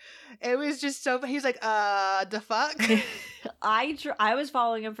father. It was just so, he's like, the fuck? I was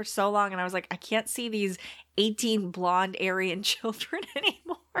following him for so long and I was like, I can't see these 18 blonde Aryan children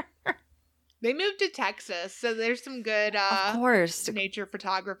anymore. They moved to Texas, so there's some good of course, nature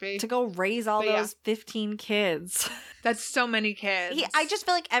photography. To go raise all those 15 kids. That's so many kids. I just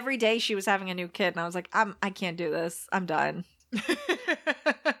feel like every day she was having a new kid, and I was like, I can't do this. I'm done.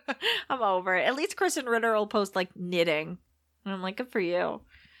 I'm over it. At least Kristen Ritter will post knitting. And I'm like, good for you.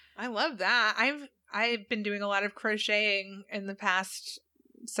 I love that. I've been doing a lot of crocheting in the past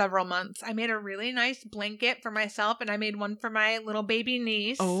several months. I made a really nice blanket for myself and I made one for my little baby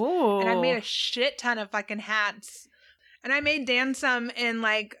niece. Oh. And I made a shit ton of fucking hats. And I made Dan some in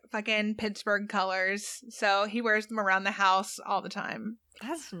fucking Pittsburgh colors. So he wears them around the house all the time.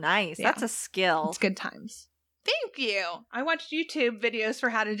 That's nice. Yeah. That's a skill. It's good times. Thank you. I watched YouTube videos for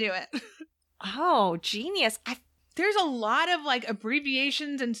how to do it. Oh, genius. There's a lot of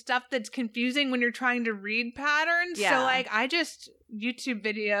abbreviations and stuff that's confusing when you're trying to read patterns. Yeah. So I just YouTube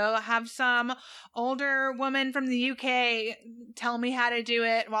video, have some older woman from the UK tell me how to do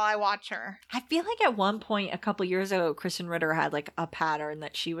it while I watch her. I feel like at one point a couple years ago, Kristen Ritter had a pattern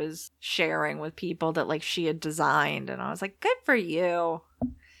that she was sharing with people that she had designed. And I was like, good for you.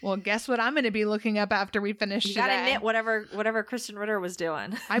 Well, guess what I'm going to be looking up after we finish today? You gotta knit whatever Kristen Ritter was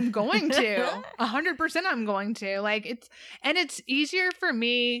doing. I'm going to. 100% I'm going to. It's easier for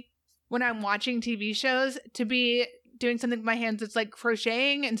me when I'm watching TV shows to be doing something with my hands that's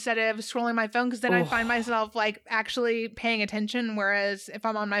crocheting instead of scrolling my phone, because then I find myself actually paying attention, whereas if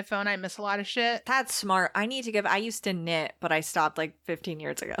I'm on my phone I miss a lot of shit. That's smart. I used to knit, but I stopped 15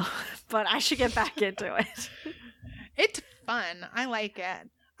 years ago. But I should get back into it. It's fun. I like it.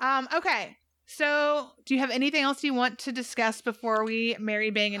 Okay. So, do you have anything else you want to discuss before we marry,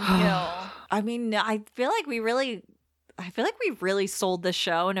 bang, and kill? I feel like we really sold this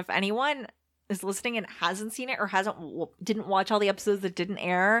show, and if anyone is listening and hasn't seen it or didn't watch all the episodes that didn't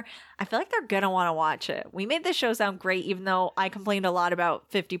air, I feel like they're gonna want to watch it. We made this show sound great, even though I complained a lot about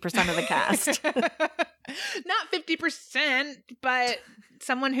 50% of the cast. Not 50%, but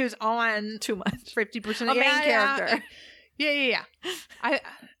someone who's on too much. 50%. A main character. Yeah.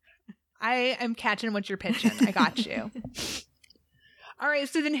 I am catching what you're pitching. I got you. All right.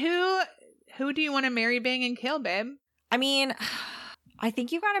 So then who do you want to marry, bang, and kill, babe? I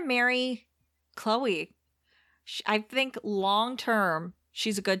think you got to marry Chloe. I think long term,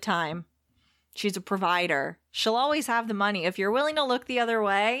 she's a good time. She's a provider. She'll always have the money. If you're willing to look the other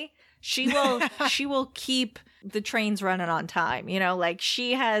way, She will keep the trains running on time. You know, like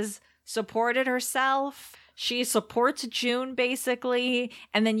she has supported herself. She supports June basically,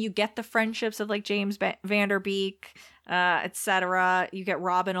 and then you get the friendships of like James Vanderbeek, etc. You get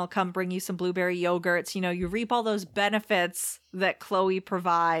Robin will come bring you some blueberry yogurts. You know, you reap all those benefits that Chloe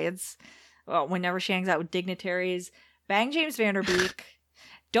provides. Well, whenever she hangs out with dignitaries, bang James Vanderbeek.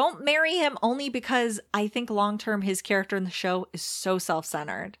 Don't marry him only because I think long term his character in the show is so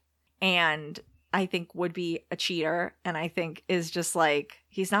self-centered, and I think would be a cheater, and I think is just like,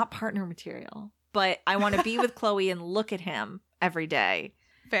 he's not partner material. But I want to be with Chloe and look at him every day.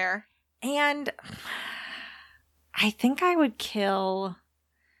 Fair. And I think I would kill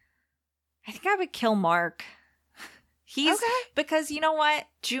Mark. He's Okay. Because you know what?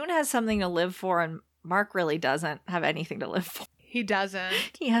 June has something to live for and Mark really doesn't have anything to live for. He doesn't.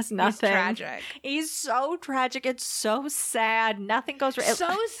 He has nothing. He's tragic. He's so tragic. It's so sad. Nothing goes right.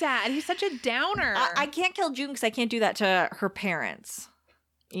 So sad. He's such a downer. I can't kill June because I can't do that to her parents.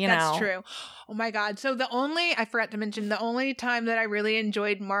 You know? That's true. Oh my God. So I forgot to mention, the only time that I really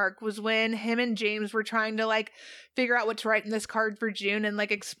enjoyed Mark was when him and James were trying to like figure out what to write in this card for June and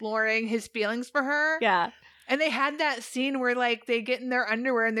like exploring his feelings for her. Yeah. And they had that scene where like they get in their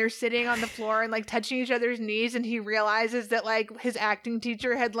underwear and they're sitting on the floor and like touching each other's knees, and he realizes that like his acting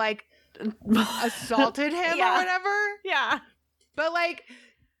teacher had like assaulted him or whatever. Yeah. But like,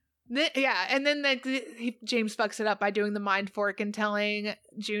 and then like James fucks it up by doing the mind fork and telling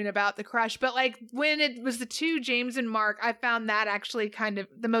June about the crush. But like when it was the two, James and Mark, I found that actually kind of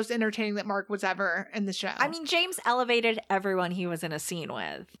the most entertaining that Mark was ever in the show. I mean, James elevated everyone he was in a scene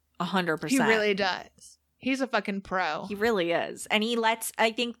with 100%. He really does. He's a fucking pro. He really is. And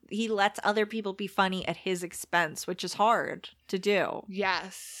I think he lets other people be funny at his expense, which is hard to do.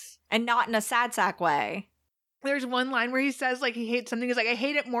 Yes. And not in a sad sack way. There's one line where he says like he hates something. He's like, I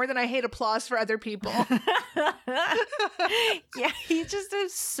hate it more than I hate applause for other people. Yeah, he just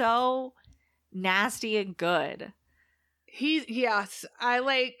is so nasty and good. Yes.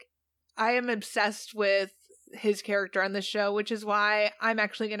 I am obsessed with his character on the show, which is why I'm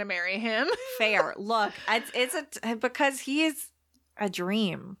actually going to marry him. Fair. Look, because he is a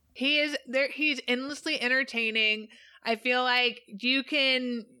dream. He is there. He's endlessly entertaining. I feel like you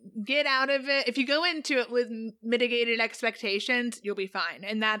can get out of it. If you go into it with mitigated expectations, you'll be fine.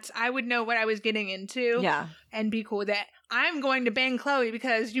 And I would know what I was getting into. Yeah. And be cool with it. I'm going to bang Chloe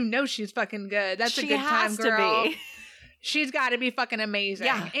because you know she's fucking good. That's a good time, girl. To be. She's got to be fucking amazing.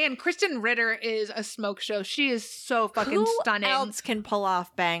 Yeah. And Kristen Ritter is a smoke show. She is so fucking stunning. Who else can pull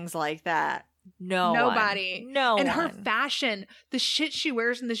off bangs like that? Nobody. No and one. her fashion, the shit she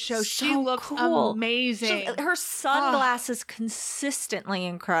wears in the show, she So looks cool. amazing. Her sunglasses consistently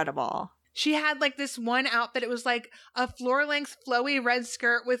incredible. She had like this one outfit. It was like a floor-length flowy red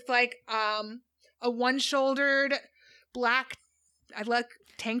skirt with like a one-shouldered black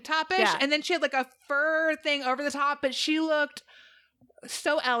tank top-ish. Yeah. And then she had like a fur thing over the top, but she looked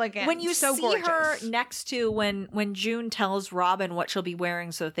so elegant. When you so see gorgeous. her next to when June tells Robin what she'll be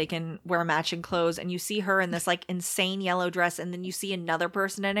wearing so that they can wear matching clothes, and you see her in this like insane yellow dress, and then you see another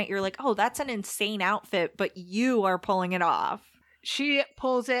person in it, you're like, oh, that's an insane outfit, but you are pulling it off. She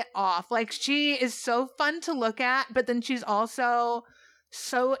pulls it off. Like, she is so fun to look at, but then she's also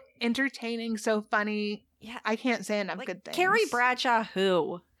so entertaining, so funny. Yeah. I can't say enough Like, good things. Carrie Bradshaw,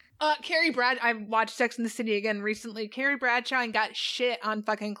 who? Carrie Bradshaw, I watched Sex and the City again recently. Carrie Bradshaw and got shit on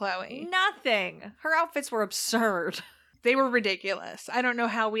fucking Chloe. Nothing. Her outfits were absurd. They were ridiculous. I don't know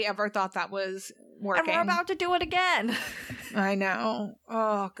how we ever thought that was working. And we're about to do it again. I know.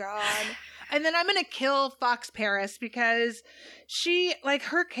 Oh, God. And then I'm going to kill Fox Paris because she, like,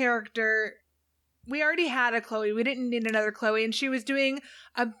 her character, we already had a Chloe. We didn't need another Chloe. And she was doing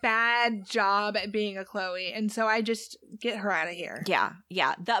a bad job at being a Chloe. And so I just get her out of here. Yeah.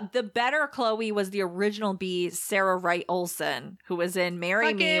 The better Chloe was the original B, Sarah Wright Olsen, who was in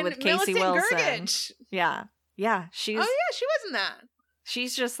Marry Me with Casey Millicent Wilson. Gergich. Yeah. She wasn't that.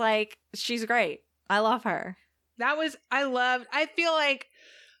 She's just like, she's great. I love her. I feel like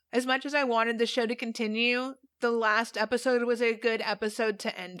as much as I wanted the show to continue, the last episode was a good episode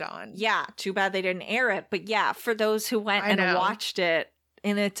to end on. Yeah. Too bad they didn't air it. But yeah, for those who went and watched it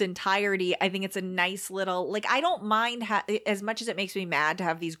in its entirety, I think it's a nice little, like, I don't mind as much as it makes me mad to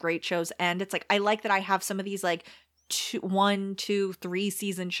have these great shows end. It's like, I like that I have some of these like 1, 2, 3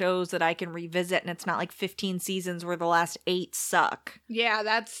 season shows that I can revisit, and it's not like 15 seasons where the last 8 suck. Yeah,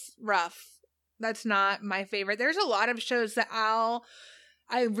 that's rough. That's not my favorite. There's a lot of shows that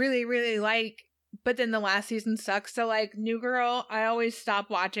I really, really like, but then the last season sucks. So like New Girl, I always stop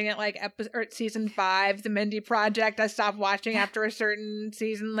watching it like season 5, The Mindy Project. I stopped watching after a certain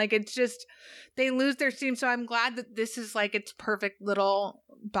season. Like it's just, they lose their steam. So I'm glad that this is like its perfect little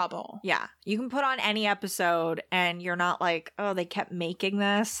bubble. Yeah. You can put on any episode and you're not like, oh, they kept making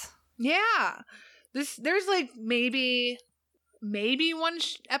this. Yeah. There's like maybe one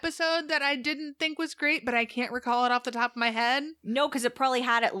episode that I didn't think was great, but I can't recall it off the top of my head. No, because it probably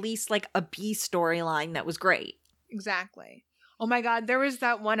had at least like a B storyline that was great. Exactly. Oh my God, there was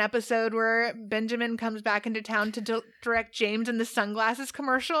that one episode where Benjamin comes back into town to direct James in the sunglasses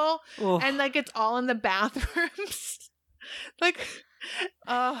commercial, Oof. and like it's all in the bathrooms. Like,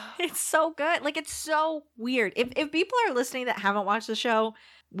 it's so good. Like it's so weird. If people are listening that haven't watched the show,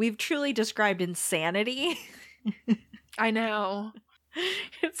 we've truly described insanity. I know.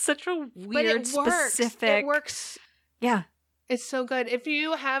 It's such a weird, but it specific. It works. Yeah. It's so good. If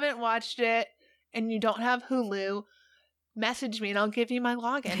you haven't watched it and you don't have Hulu, message me and I'll give you my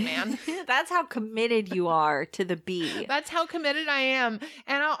login, man. That's how committed you are to the B. That's how committed I am.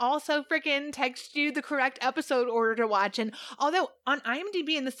 And I'll also freaking text you the correct episode order to watch. And although on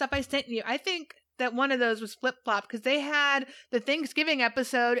IMDb and the stuff I sent you, I think that one of those was flip-flop because they had the Thanksgiving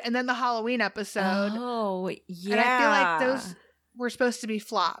episode and then the Halloween episode. Oh, yeah. And I feel like those were supposed to be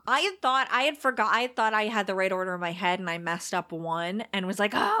flops. I thought I had the right order in my head and I messed up one and was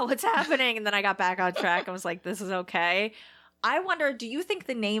like, oh, what's happening? And then I got back on track and was like, this is okay. I wonder, do you think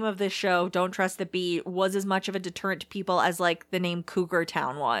the name of this show, Don't Trust the Bee, was as much of a deterrent to people as like the name Cougar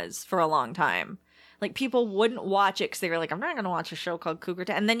Town was for a long time? Like people wouldn't watch it because they were like, I'm not going to watch a show called Cougar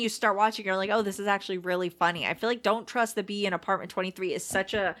Town. And then you start watching, you're like, oh, this is actually really funny. I feel like Don't Trust the Bee in Apartment 23 is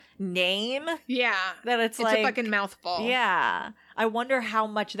such a name. Yeah. That it's a like fucking mouthful. Yeah. I wonder how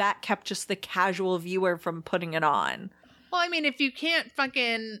much that kept just the casual viewer from putting it on. Well, I mean, if you can't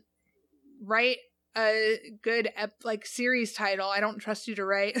fucking write a good series title, I don't trust you to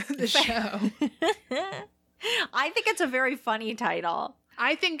write the show. I think it's a very funny title.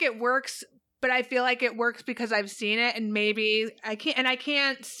 I think it works, but I feel like it works because I've seen it, and maybe I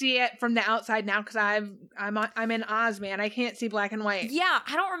can't see it from the outside now because I'm in Oz, man. I can't see black and white. Yeah,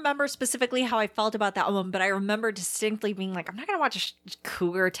 I don't remember specifically how I felt about that one, but I remember distinctly being like, I'm not gonna watch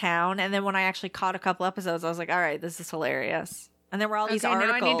Cougar Town. And then when I actually caught a couple episodes, I was like, all right, this is hilarious. And there were all these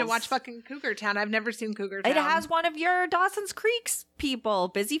articles. Now I need to watch fucking Cougar Town. I've never seen Cougar Town. It has one of your Dawson's Creek's people,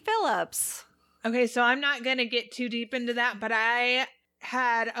 Busy Phillips. Okay, so I'm not gonna get too deep into that, but I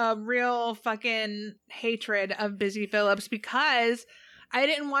had a real fucking hatred of Busy Phillips because I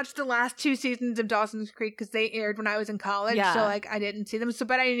didn't watch the last 2 seasons of Dawson's Creek because they aired when I was in college. Yeah. So like I didn't see them. So,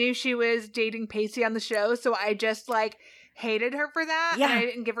 but I knew she was dating Pacey on the show. So I just like hated her for that. Yeah. And I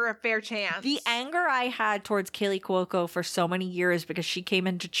didn't give her a fair chance. The anger I had towards Kaylee Cuoco for so many years because she came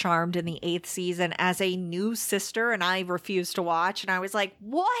into Charmed in the 8th season as a new sister and I refused to watch. And I was like,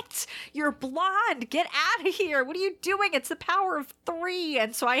 what? You're blonde. Get out of here. What are you doing? It's the power of 3.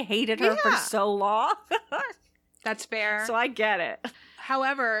 And so I hated her for so long. That's fair. So I get it.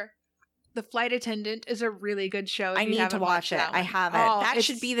 However, The Flight Attendant is a really good show. I need to watch it. I haven't. That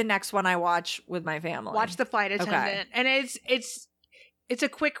should be the next one I watch with my family. Watch The Flight Attendant. And it's a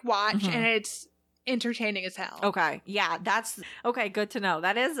quick watch and it's entertaining as hell. Okay. Yeah, that's okay, good to know.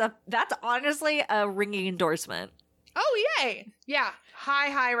 That's honestly a ringing endorsement. Oh, yay. Yeah.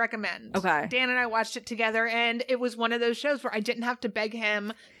 High recommend. Okay. Dan and I watched it together, and it was one of those shows where I didn't have to beg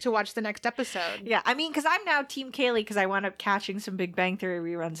him to watch the next episode. Yeah, I mean, because I'm now Team Kaylee because I wound up catching some Big Bang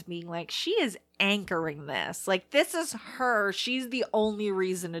Theory reruns being like, she is anchoring this. Like, this is her. She's the only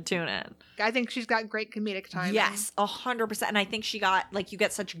reason to tune in. I think she's got great comedic timing. Yes, 100%. And I think she got, like, you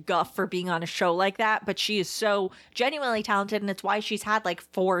get such guff for being on a show like that, but she is so genuinely talented, and it's why she's had, like,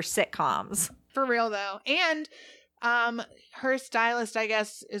 4 sitcoms. For real, though. And her stylist, I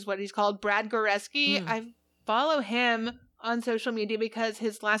guess, is what he's called, Brad Goreski. I follow him on social media because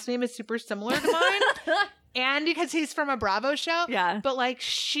his last name is super similar to mine. And because he's from a Bravo show. Yeah. But, like,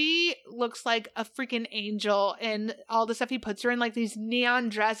 she looks like a freaking angel in all the stuff he puts her in, like, these neon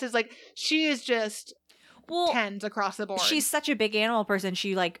dresses. Like, she is just 10s across the board. She's such a big animal person.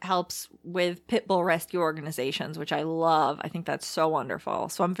 She, like, helps with pit bull rescue organizations, which I love. I think that's so wonderful.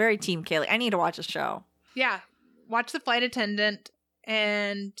 So I'm very Team Kaylee. I need to watch the show. Yeah. Watch The Flight Attendant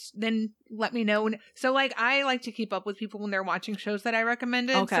and then let me know. So, like, I like to keep up with people when they're watching shows that I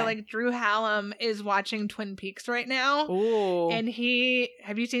recommended. Okay. So, like, Drew Hallam is watching Twin Peaks right now. Ooh. And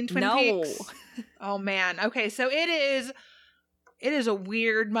have you seen Twin Peaks? Oh, man. Okay, so it is a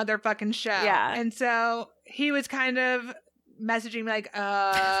weird motherfucking show. Yeah. And so he was kind of messaging me like,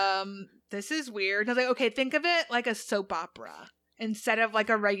 this is weird. I was like, okay, think of it like a soap opera. instead of like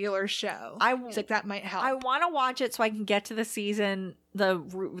a regular show. He's like, that might help. I want to watch it so I can get to the season, the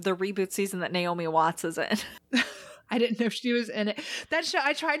reboot season that Naomi Watts is in. I didn't know she was in it. That show,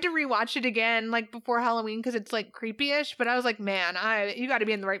 I tried to rewatch it again like before Halloween because it's like creepy-ish, but I was like, man, you got to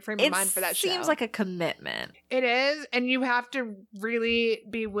be in the right frame of mind for that show. It seems like a commitment. It is, and you have to really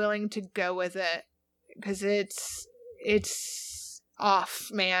be willing to go with it because it's off,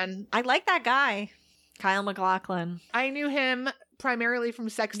 man. I like that guy, Kyle MacLachlan. I knew him primarily from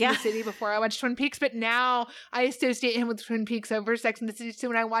Sex and the City before I watched Twin Peaks, but now I associate him with Twin Peaks over Sex and the City. So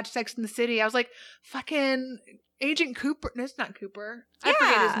when I watched Sex and the City, I was like, fucking Agent Cooper. No, it's not Cooper. I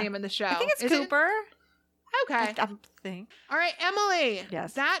forget his name in the show. I think it's Cooper. Okay. I think. All right, Emily.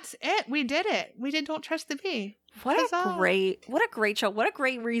 Yes. That's it. We did it. We did Don't Trust the Bee. What a great show. What a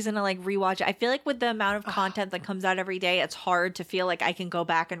great reason to like rewatch it. I feel like with the amount of content that comes out every day, it's hard to feel like I can go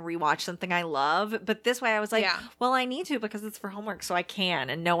back and rewatch something I love. But this way I was like, well, I need to because it's for homework, so I can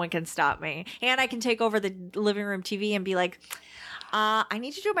and no one can stop me. And I can take over the living room TV and be like, I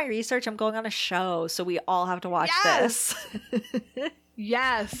need to do my research. I'm going on a show, so we all have to watch this.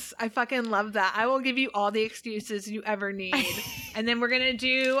 Yes, I fucking love that. I will give you all the excuses you ever need. And then we're going to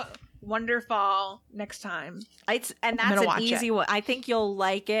do Wonderfall next time. That's an easy one. I think you'll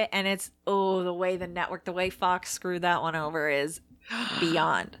like it. And it's, the way Fox screwed that one over is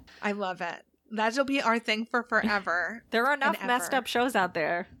beyond. I love it. That'll be our thing for forever. There are enough messed up shows out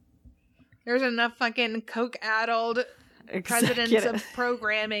there. There's enough fucking coke-addled presidents of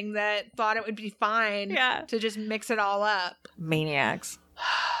programming that thought it would be fine to just mix it all up. Maniacs.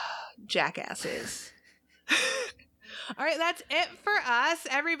 Jackasses. All right, that's it for us.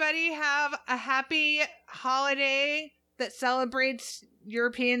 Everybody have a happy holiday that celebrates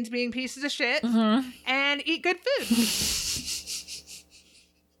Europeans being pieces of shit and eat good food.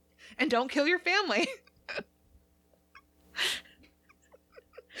 And don't kill your family.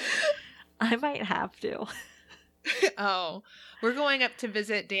 I might have to. We're going up to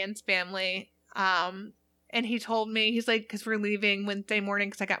visit Dan's family. And he told me, he's like, because we're leaving Wednesday morning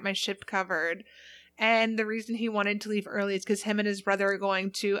because I got my ship covered. And the reason he wanted to leave early is because him and his brother are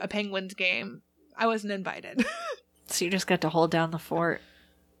going to a Penguins game. I wasn't invited. So you just got to hold down the fort.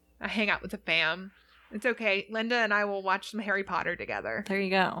 I hang out with the fam. It's okay. Linda and I will watch some Harry Potter together. There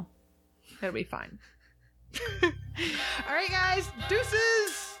you go. It'll be fun. All right, guys.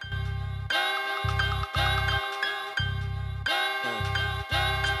 Deuces.